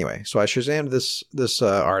 Anyway, so I Shazammed this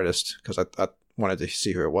artist because I wanted to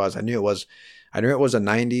see who it was. I knew it was a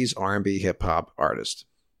 '90s R&B hip hop artist.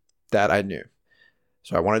 That I knew.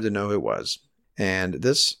 So I wanted to know who it was. And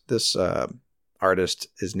this artist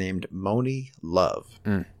is named Moni Love.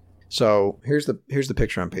 Mm. So here's the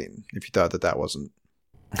picture I'm painting. If you thought that wasn't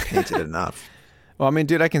painted enough. Well, I mean,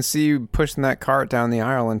 dude, I can see you pushing that cart down the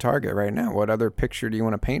aisle in Target right now. What other picture do you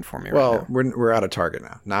want to paint for me? Well, right now? we're out of Target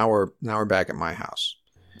now. Now we're back at my house.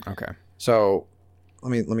 Okay. So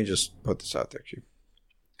let me just put this out there, Q.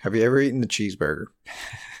 Have you ever eaten a cheeseburger?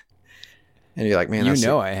 And you're like, man,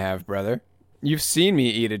 I have, brother. You've seen me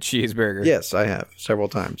eat a cheeseburger. Yes, I have several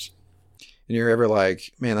times. And you're ever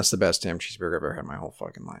like, man, that's the best damn cheeseburger I've ever had in my whole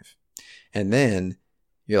fucking life. And then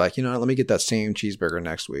you're like, you know what, let me get that same cheeseburger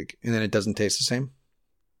next week. And then it doesn't taste the same.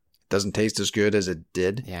 It doesn't taste as good as it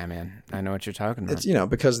did. Yeah, man. I know what you're talking about. It's,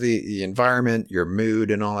 because the environment, your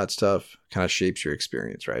mood and all that stuff kind of shapes your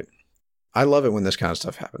experience, right? I love it when this kind of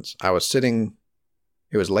stuff happens. I was sitting,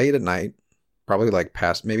 it was late at night, probably like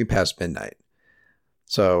past midnight.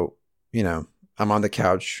 So, I'm on the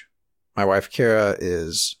couch. My wife, Kara,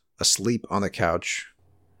 is asleep on the couch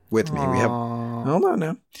with me.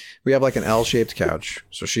 Aww. We have like an L-shaped couch.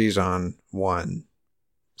 So she's on one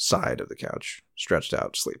side of the couch, stretched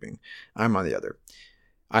out, sleeping. I'm on the other.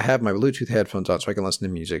 I have my Bluetooth headphones on so I can listen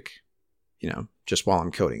to music, just while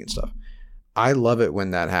I'm coding and stuff. I love it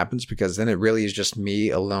when that happens because then it really is just me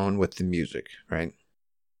alone with the music, right?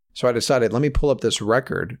 So I decided, let me pull up this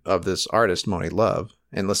record of this artist, Moni Love,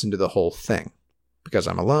 and listen to the whole thing. Because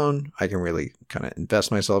I'm alone, I can really kind of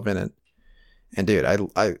invest myself in it. And dude,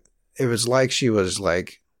 it was like she was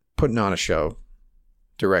like putting on a show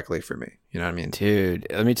directly for me. You know what I mean? Dude,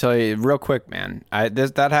 let me tell you real quick, man.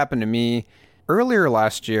 That happened to me earlier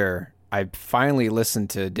last year. I finally listened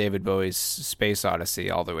to David Bowie's Space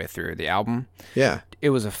Odyssey all the way through the album. Yeah.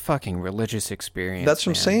 It was a fucking religious experience. That's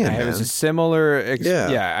what I'm saying, man. It was a similar...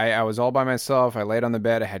 I was all by myself. I laid on the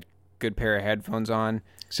bed. I had a good pair of headphones on.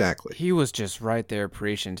 Exactly. He was just right there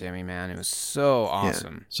preaching to me, man. It was so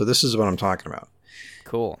awesome. Yeah. So this is what I'm talking about.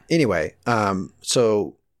 Cool. Anyway,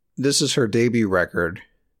 so this is her debut record.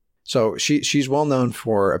 So she's well known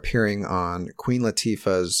for appearing on Queen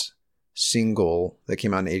Latifah's single that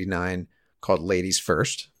came out in '89 called Ladies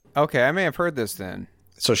First. Okay, I may have heard this then.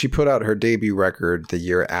 So she put out her debut record the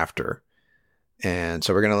year after. And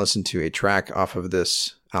so we're going to listen to a track off of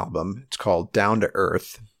this album. It's called Down to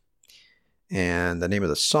Earth. And the name of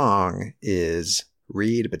the song is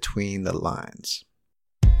Read Between the Lines.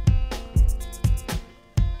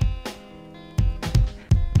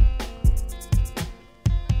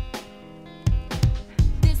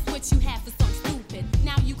 This what you have for something stupid.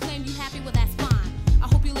 Now you claim you happy, well that's fine. I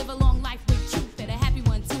hope you live a long life with Cupid, a happy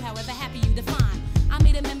one too, however happy you define. I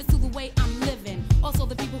made amendments to the way I'm living, also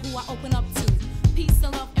the people who I open up to. Peace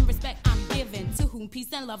and love and respect I'm giving, to whom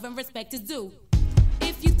peace and love and respect is due.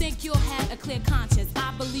 If you think you'll have a clear conscience,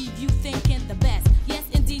 I believe you thinking the best. Yes,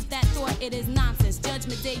 indeed, that thought, it is nonsense.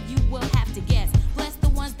 Judgment day, you will have to guess. Bless the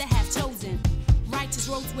ones that have chosen righteous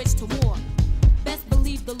roads which to war. Best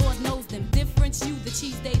believe the Lord knows them. Difference you, the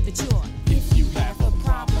cheese, they, the chore. If you have a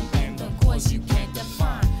problem and the cause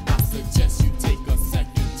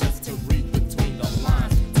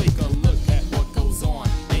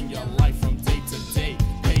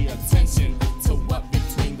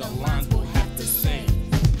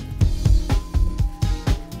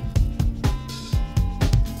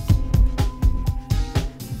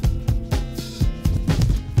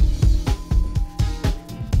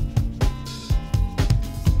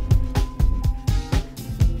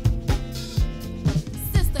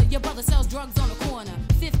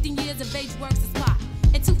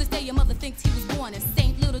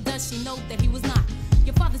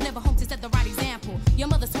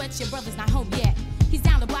mother sweats, your brother's not home yet. He's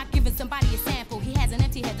down the block giving somebody a sample. He has an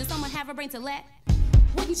empty head. Does someone have a brain to let?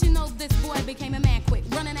 Wouldn't you know this boy became a man quick,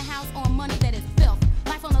 running a house on money that is filth.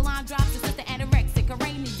 Life on the line drops to sister anorexic. A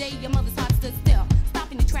rainy day, your mother's heart stood still.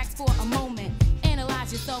 Stopping the tracks for a moment.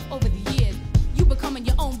 Analyze yourself over the years. You becoming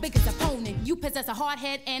your own biggest opponent. You possess a hard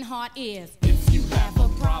head and hard ears. If you have a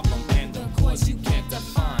problem and the cause you can't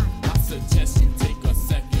define, I suggest you take a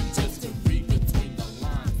second just to read between the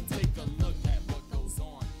lines. Take a look at what goes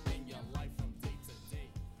on in your life from day to day.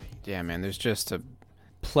 Yeah, man, there's just a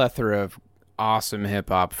plethora of awesome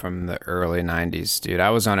hip-hop from the early 90s, dude.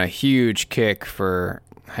 I was on a huge kick for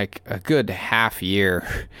like a good half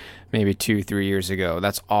year, maybe 2-3 years ago.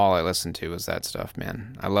 That's all I listened to was that stuff,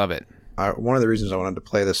 man. I love it. One of the reasons I wanted to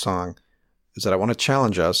play this song is that I want to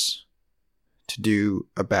challenge us to do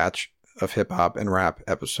a batch of hip-hop and rap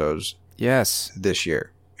episodes Yes. this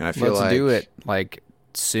year. And I feel Let's do it, like,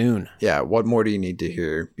 soon. Yeah, what more do you need to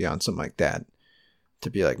hear beyond something like that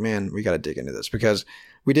to be like, man, we got to dig into this? Because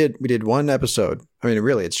we did one episode. I mean,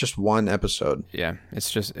 really, it's just one episode. Yeah,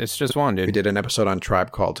 it's just one, dude. We did an episode on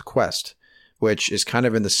Tribe Called Quest, which is kind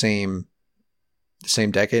of in the same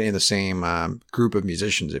decade, in the same group of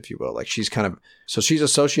musicians, if you will. Like she's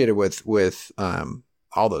associated with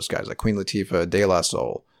all those guys, like Queen Latifah, De La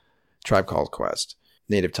Soul, Tribe Called Quest,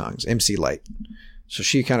 Native Tongues, MC Light. So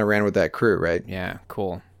she kind of ran with that crew, right? Yeah,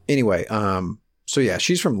 cool. Anyway, so yeah,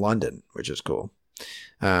 she's from London, which is cool.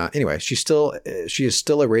 Anyway, she is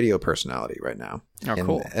still a radio personality right now. Oh,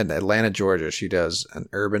 cool. In Atlanta, Georgia, she does an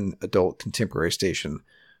urban adult contemporary station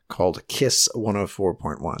called Kiss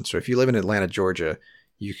 104.1. So if you live in Atlanta, Georgia,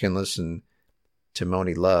 you can listen to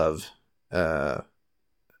Moni Love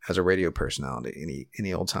as a radio personality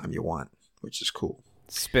any old time you want, which is cool.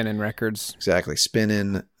 Spinning records. Exactly.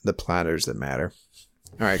 Spinning the platters that matter.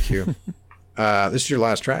 All right, Q. This is your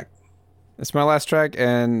last track. It's my last track,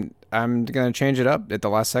 and I'm going to change it up at the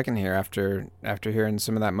last second here after hearing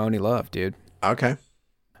some of that Moni Love, dude. Okay.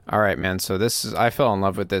 All right, man. So I fell in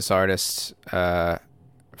love with this artist.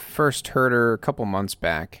 First heard her a couple months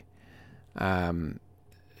back.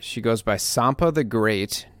 She goes by Sampa the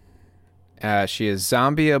Great. She is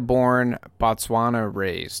Zambia-born,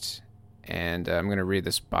 Botswana-raised. And I'm going to read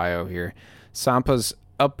this bio here. Sampa's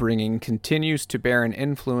upbringing continues to bear an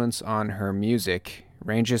influence on her music,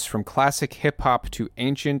 ranges from classic hip-hop to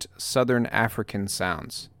ancient Southern African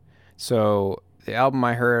sounds. So the album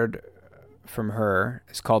I heard from her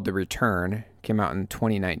is called The Return. Came out in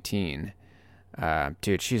 2019.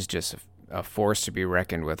 Dude, she's just a force to be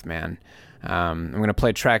reckoned with, man. I'm going to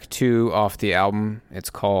play track 2 off the album.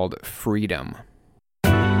 It's called Freedom.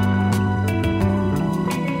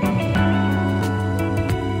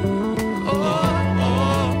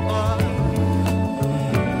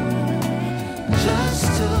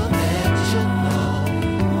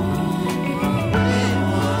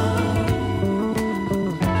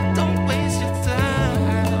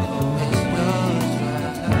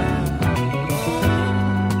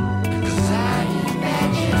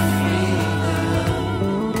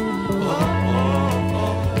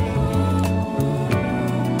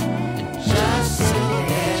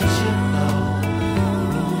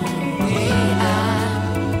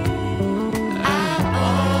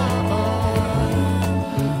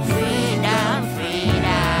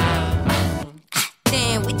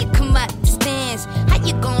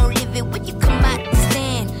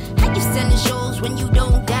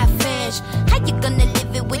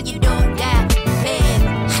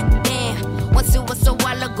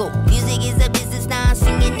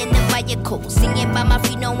 Singing by my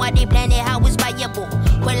feet, know why they plan it, how it's viable.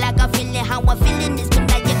 Well, like I'm feeling, how I'm feeling is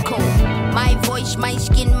maniacal. My voice, my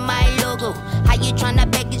skin, my logo. How you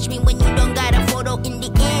tryna package me when you don't got a photo? In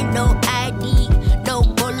the end, no ID, no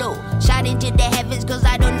polo. Shot into the heavens, cause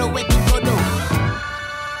I don't know where to go to.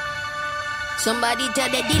 Somebody tell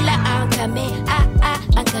the dealer I'm coming,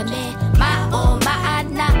 I'm coming. My oh, my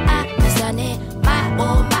my sonny. My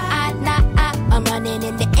oh, my I'm running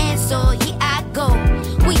in the end, so here I go.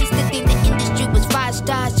 We used to think the industry was 5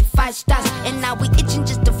 stars to 5 stars, and now we itching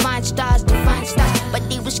just to find stars, to find stars. But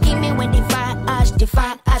they were scheming when they find us,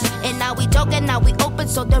 define us. And now we talking, now we open,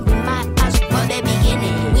 so they remind us from the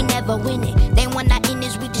beginning. We never win it. They want our in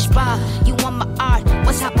is we despise. You want my art?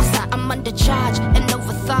 What's up? I'm under charge and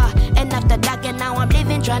overthought. And after dark, and now I'm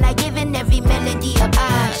living, trying to give in every melody of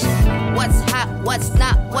ours. What's hot? What's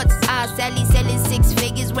not? What's ours? Sally selling 6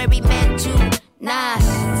 figures where we meant to. Nice.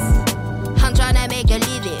 I'm trying to make a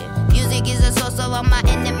living. Music is a source of all my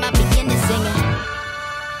end and my beginning singing.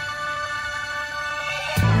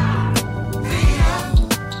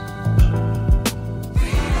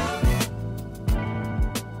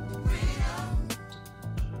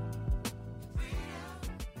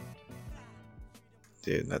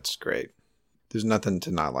 dude. That's great. There's nothing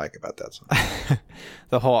to not like about that song.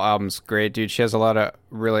 The whole album's great, dude. She has a lot of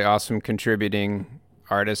really awesome contributing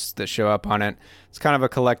artists that show up on it. It's kind of a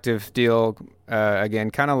collective deal. Again,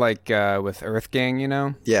 kind of like with Earth Gang, you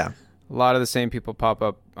know? Yeah. A lot of the same people pop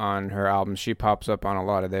up on her album. She pops up on a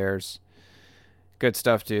lot of theirs. Good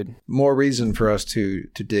stuff, dude. More reason for us to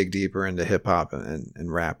dig deeper into hip hop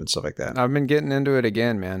and rap and stuff like that. I've been getting into it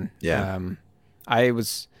again, man. Yeah.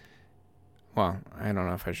 Well, I don't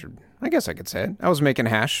know if I should. I guess I could say it. I was making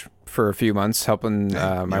hash for a few months, helping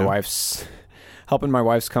my wife's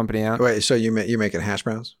company out. Wait, so you're making hash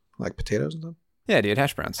browns like potatoes and stuff? Yeah, dude,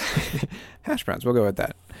 hash browns. Hash browns. We'll go with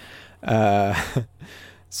that. I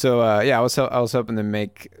was hoping to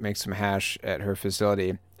make some hash at her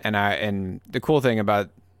facility, and the cool thing about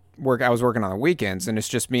I was working on the weekends, and it's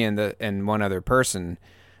just me and one other person,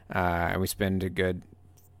 and we spend a good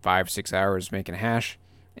 5-6 hours making hash,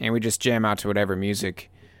 and we just jam out to whatever music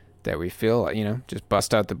that we feel, just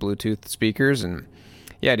bust out the Bluetooth speakers, and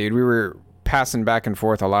yeah, dude, we were passing back and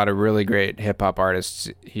forth a lot of really great hip hop artists.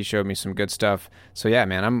 He showed me some good stuff. So yeah,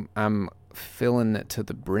 man, I'm filling it to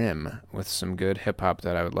the brim with some good hip hop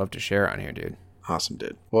that I would love to share on here, dude. Awesome,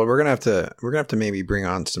 dude. Well, we're gonna have to maybe bring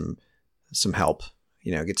on some help.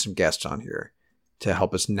 Get some guests on here to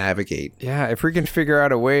help us navigate. Yeah, if we can figure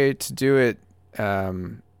out a way to do it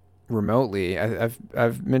remotely.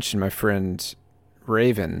 I've mentioned my friend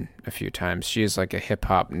Raven a few times. She's like a hip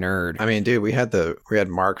hop nerd. I mean, dude, we had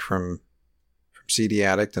Mark from CD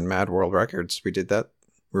Addict and Mad World Records. We did that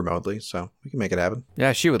remotely, so we can make it happen.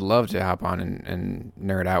 Yeah, she would love to hop on and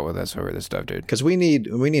nerd out with us over this stuff, dude. Because we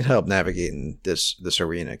need help navigating this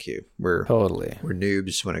arena, Q. We're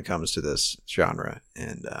noobs when it comes to this genre,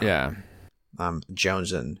 and I'm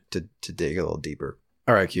jonesing to dig a little deeper.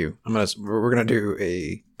 All right, Q. We're gonna do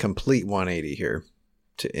a complete 180 here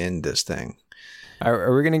to end this thing.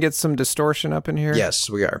 Are we gonna get some distortion up in here? Yes,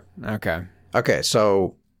 we are. Okay.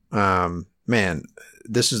 So, man,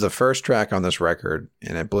 this is the first track on this record,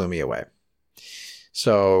 and it blew me away.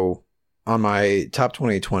 So, on my top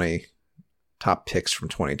 2020, top picks from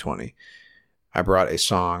 2020, I brought a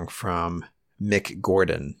song from Mick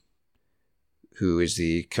Gordon, who is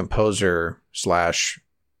the composer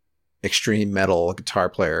 / extreme metal guitar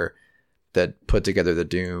player that put together the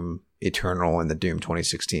Doom Eternal and the Doom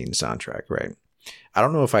 2016 soundtrack, right? I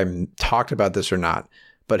don't know if I talked about this or not,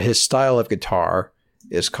 but his style of guitar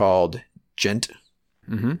is called gent.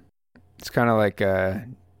 Mm-hmm. It's kind of like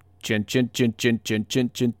gent, gent, gent, gent, gent,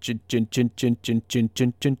 gent, gent, gent, gent, gent, gent, gent, gent,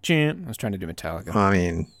 gent, gent, gent. I was trying to do Metallica. I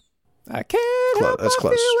mean, I can't help that's my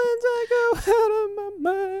close. feelings, I go out of my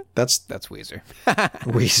mind. That's Weezer.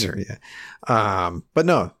 Weezer, yeah. But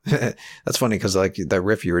no, that's funny because like that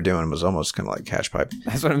riff you were doing was almost kind of like Hash Pipe.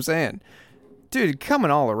 That's what I'm saying. Dude,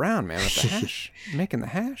 coming all around, man, with the hash. Making the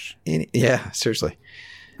hash. Yeah, seriously.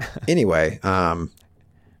 Anyway.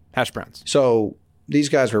 Hash browns. So these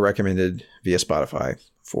guys were recommended via Spotify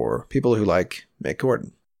for people who like Mick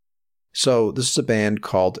Gordon. So this is a band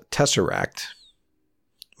called Tesseract,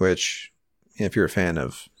 which if you're a fan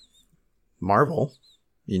of Marvel,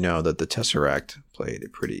 you know that the Tesseract played a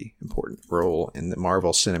pretty important role in the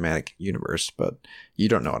Marvel Cinematic Universe, but you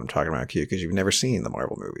don't know what I'm talking about, Q, because you've never seen the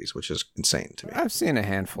Marvel movies, which is insane to me. I've seen a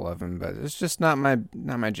handful of them, but it's just not my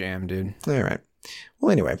jam, dude. All right.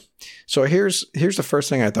 Well, anyway, so here's the first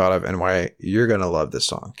thing I thought of and why you're going to love this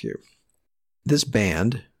song, Q. This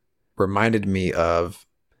band reminded me of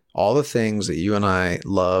all the things that you and I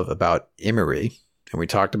love about Emery, and we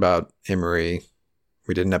talked about Emery.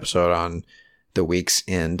 We did an episode on The Week's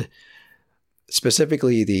End,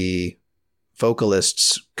 specifically the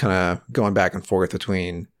vocalists kind of going back and forth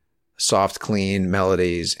between soft, clean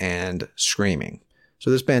melodies and screaming. So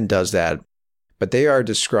this band does that, but they are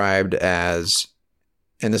described as,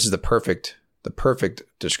 and this is the perfect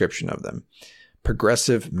description of them,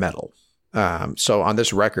 progressive metal. So on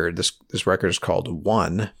this record, this record is called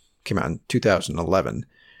One, came out in 2011.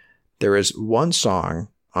 There is one song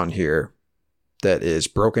on here that is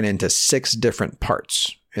broken into 6 different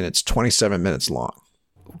parts, and it's 27 minutes long.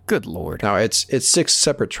 Good Lord. Now it's 6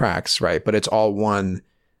 separate tracks, right? But it's all one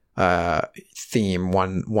theme,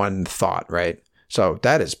 one thought, right? So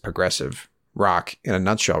that is progressive rock in a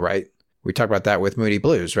nutshell, right? We talked about that with Moody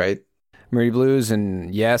Blues, right? Moody Blues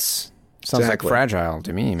and Yes. Sounds Exactly. like Fragile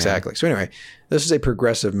to me, man. Exactly. So anyway, this is a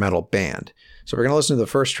progressive metal band. So we're going to listen to the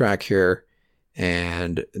first track here,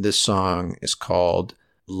 and this song is called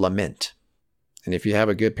Lament. And if you have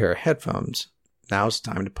a good pair of headphones, now's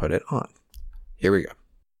the time to put it on. Here we go.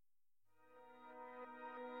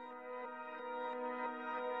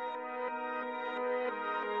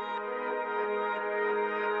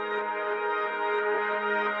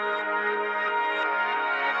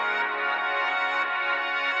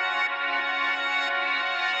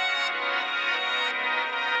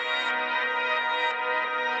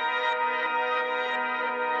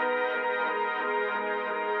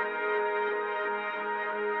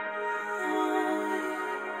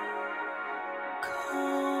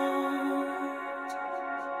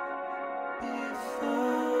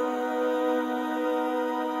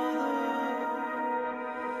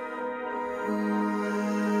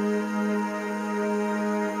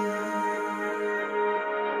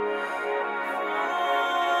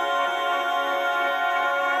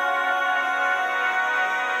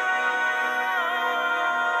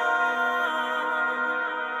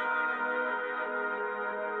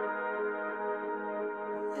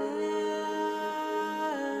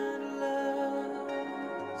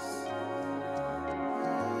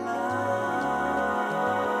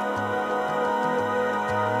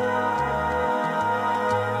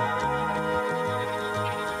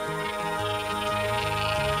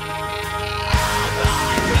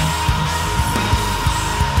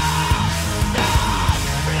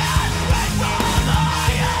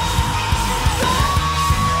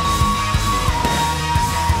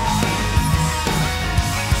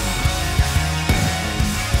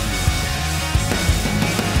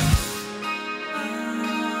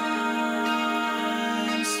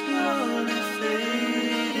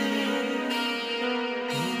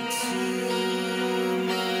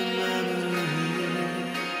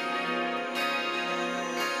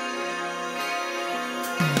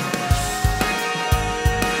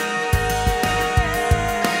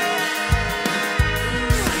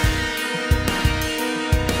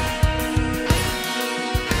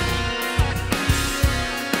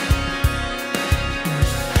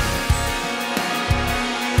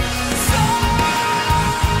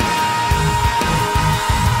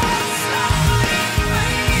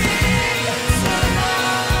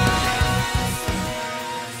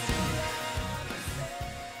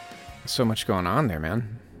 So much going on there,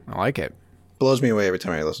 man. I like it. Blows me away every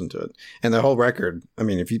time I listen to it. And the whole record, I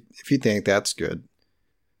mean, if you think that's good,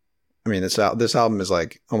 I mean, this album is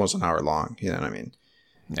like almost an hour long. You know what I mean?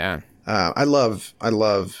 Yeah. I love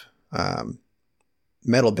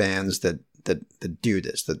metal bands that do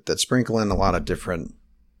this, that sprinkle in a lot of different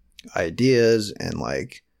ideas and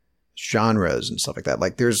like genres and stuff like that.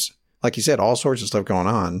 Like there's, like you said, all sorts of stuff going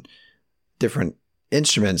on, different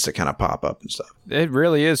instruments that kind of pop up and stuff. It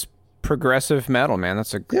really is progressive metal, man.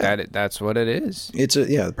 That's what it is.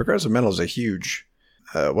 Progressive metal is a huge.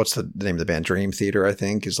 What's the name of the band? Dream Theater, I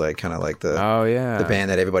think, is like kind of like the the band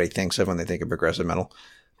that everybody thinks of when they think of progressive metal.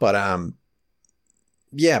 But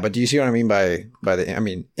but do you see what I mean by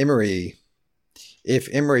Emery? If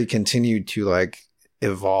Emery continued to like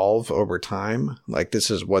evolve over time, like this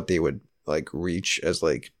is what they would like reach as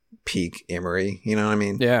like peak Emery. You know what I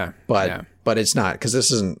mean? Yeah. But it's not, because this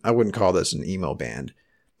isn't. I wouldn't call this an emo band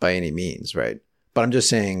by any means, right? But I'm just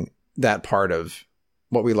saying that part of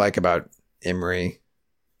what we like about Emery.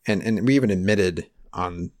 And we even admitted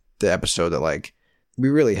on the episode that like we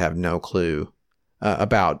really have no clue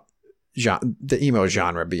about the emo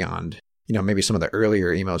genre beyond, you know, maybe some of the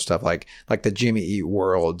earlier emo stuff like the Jimmy Eat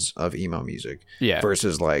Worlds of emo music,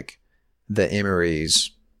 versus like the Emerys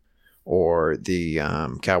or the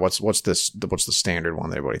what's the standard one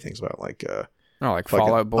that everybody thinks about, like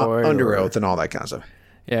Fall Out Boy, Under Oath, and all that kind of stuff.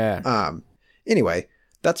 Yeah. Anyway,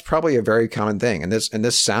 that's probably a very common thing, and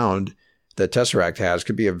this sound that Tesseract has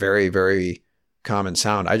could be a very, very common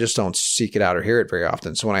sound. I just don't seek it out or hear it very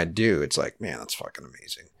often. So when I do, it's like, man, that's fucking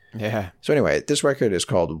amazing. Yeah. So anyway, this record is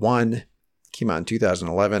called One. Came out in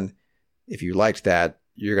 2011. If you liked that,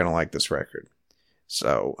 you're going to like this record.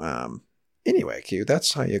 So anyway, Q,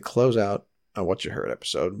 that's how you close out a What You Heard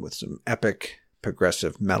episode, with some epic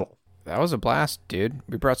progressive metal. That was a blast, dude.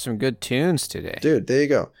 We brought some good tunes today. Dude, there you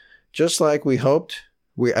go. Just like we hoped,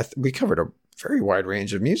 we covered a very wide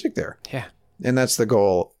range of music there. Yeah. And that's the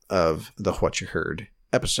goal of the What You Heard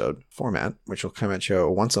episode format, which will come at you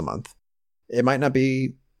once a month. It might not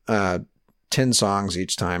be 10 songs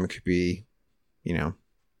each time. It could be,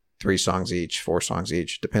 3 songs each, 4 songs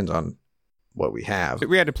each. Depends on what we have.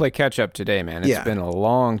 We had to play catch up today, man. It's been a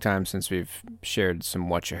long time since we've shared some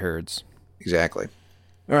What You Heards. Exactly.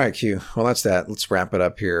 All right, Q. Well, that's that. Let's wrap it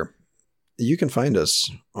up here. You can find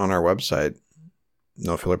us on our website,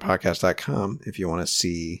 nofillerpodcast.com, if you want to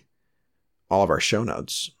see all of our show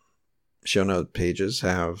notes. Show note pages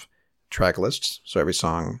have track lists. So every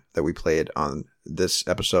song that we played on this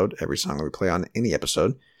episode, every song that we play on any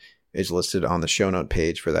episode, is listed on the show note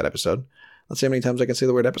page for that episode. Let's see how many times I can say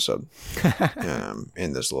the word episode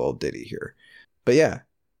in this little ditty here. But yeah,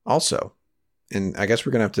 also, and I guess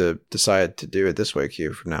we're going to have to decide to do it this way,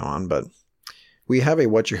 Q, from now on, but we have a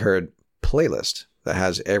What You Heard playlist that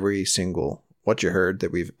has every single What You Heard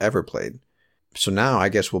that we've ever played. So now I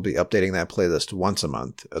guess we'll be updating that playlist once a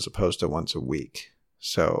month as opposed to once a week.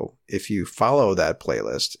 So if you follow that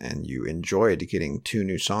playlist and you enjoyed getting 2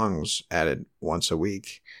 new songs added once a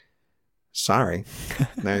week, sorry, now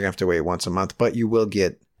you're going to have to wait once a month, but you will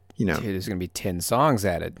get, Dude, there's going to be 10 songs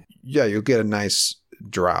added. Yeah, you'll get a nice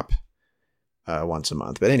drop once a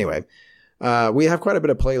month. But anyway, we have quite a bit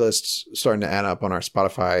of playlists starting to add up on our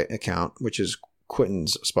Spotify account, which is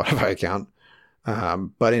Quentin's Spotify account.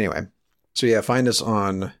 But anyway, so yeah, find us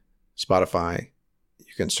on Spotify.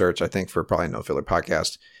 You can search, I think, for probably No Filler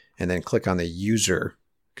Podcast, and then click on the user,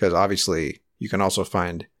 because obviously you can also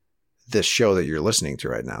find this show that you're listening to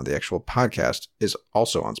right now. The actual podcast is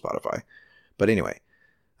also on Spotify. But anyway,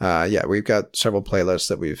 we've got several playlists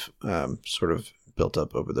that we've sort of built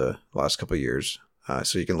up over the last couple of years.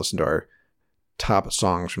 So you can listen to our top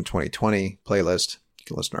songs from 2020 playlist. You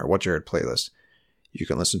can listen to our What You Heard playlist. You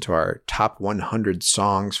can listen to our top 100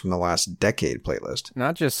 songs from the last decade playlist.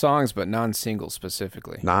 Not just songs, but non-singles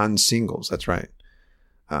specifically. Non-singles, that's right.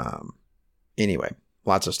 Anyway,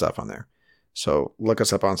 lots of stuff on there. So look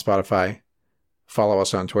us up on Spotify. Follow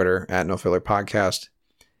us on Twitter at No Filler Podcast.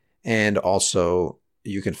 And also,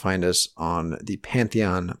 you can find us on the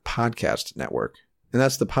Pantheon Podcast Network. And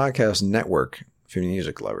that's the podcast network for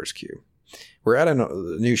music lovers, Q. We're adding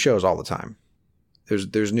new shows all the time.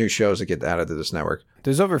 There's new shows that get added to this network.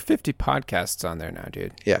 There's over 50 podcasts on there now,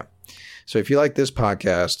 dude. Yeah. So if you like this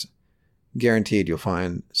podcast, guaranteed you'll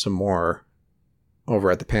find some more over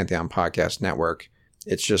at the Pantheon Podcast Network.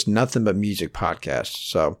 It's just nothing but music podcasts.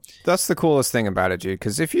 So that's the coolest thing about it, dude.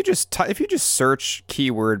 Because if you just search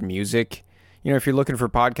keyword music, if you're looking for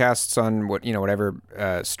podcasts on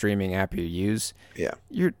whatever streaming app you use,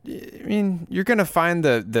 you're gonna find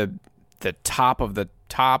the top of the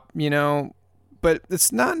top, but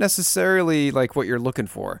it's not necessarily like what you're looking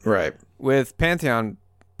for. Right. With Pantheon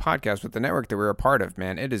Podcast, with the network that we're a part of,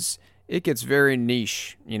 man, it gets very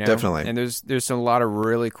niche, you know? Definitely. And there's a lot of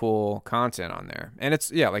really cool content on there. And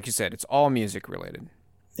it's, yeah, like you said, it's all music related.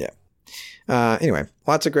 Yeah. Anyway,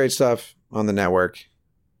 lots of great stuff on the network.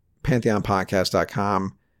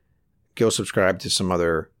 PantheonPodcast.com. Go subscribe to some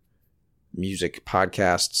other music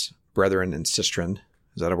podcasts, Brethren and Sistren.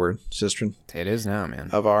 Is that a word? Sistren? It is now, man.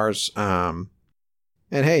 Of ours. And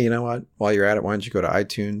hey, you know what? While you're at it, why don't you go to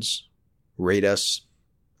iTunes, rate us,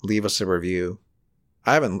 leave us a review.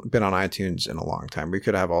 I haven't been on iTunes in a long time. We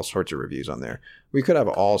could have all sorts of reviews on there. We could have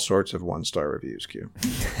all sorts of 1-star reviews, Q.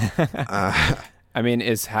 I mean,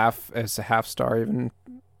 is a half star even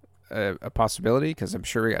a possibility? Because I'm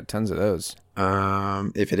sure we got tons of those.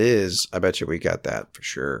 If it is, I bet you we got that for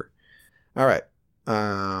sure. All right.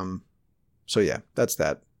 So yeah, that's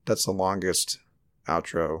that. That's the longest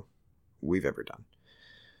outro we've ever done.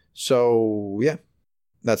 So yeah,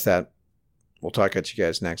 that's that. We'll talk at you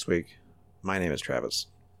guys next week. My name is Travis.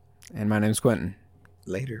 And my name's Quentin.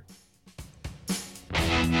 Later.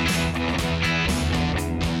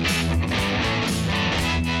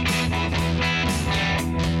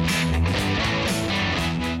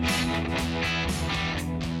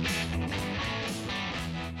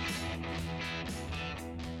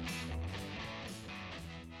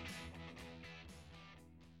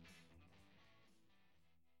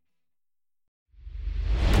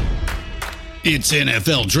 It's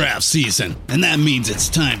NFL draft season, and that means it's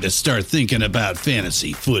time to start thinking about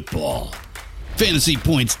fantasy football.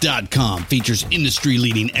 FantasyPoints.com features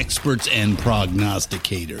industry-leading experts and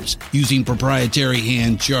prognosticators using proprietary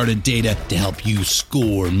hand-charted data to help you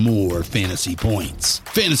score more fantasy points.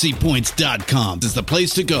 FantasyPoints.com is the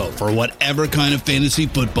place to go for whatever kind of fantasy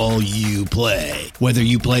football you play. Whether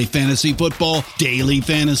you play fantasy football, daily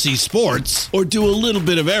fantasy sports, or do a little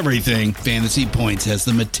bit of everything, Fantasy Points has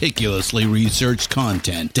the meticulously researched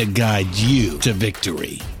content to guide you to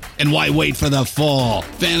victory. And why wait for the fall?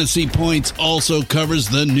 Fantasy Points also covers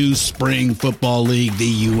the new spring football league,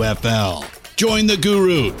 the UFL. Join the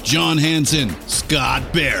guru, John Hansen,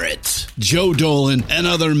 Scott Barrett, Joe Dolan, and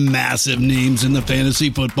other massive names in the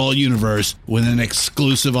fantasy football universe with an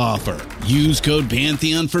exclusive offer. Use code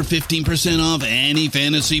Pantheon for 15% off any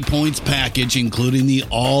Fantasy Points package, including the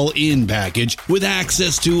all-in package, with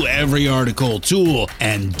access to every article, tool,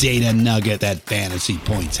 and data nugget that Fantasy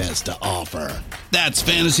Points has to offer. That's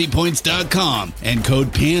FantasyPoints.com and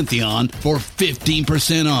code Pantheon for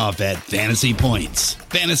 15% off at Fantasy Points.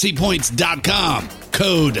 FantasyPoints.com,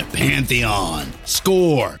 code Pantheon.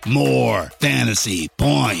 Score more fantasy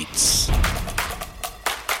points.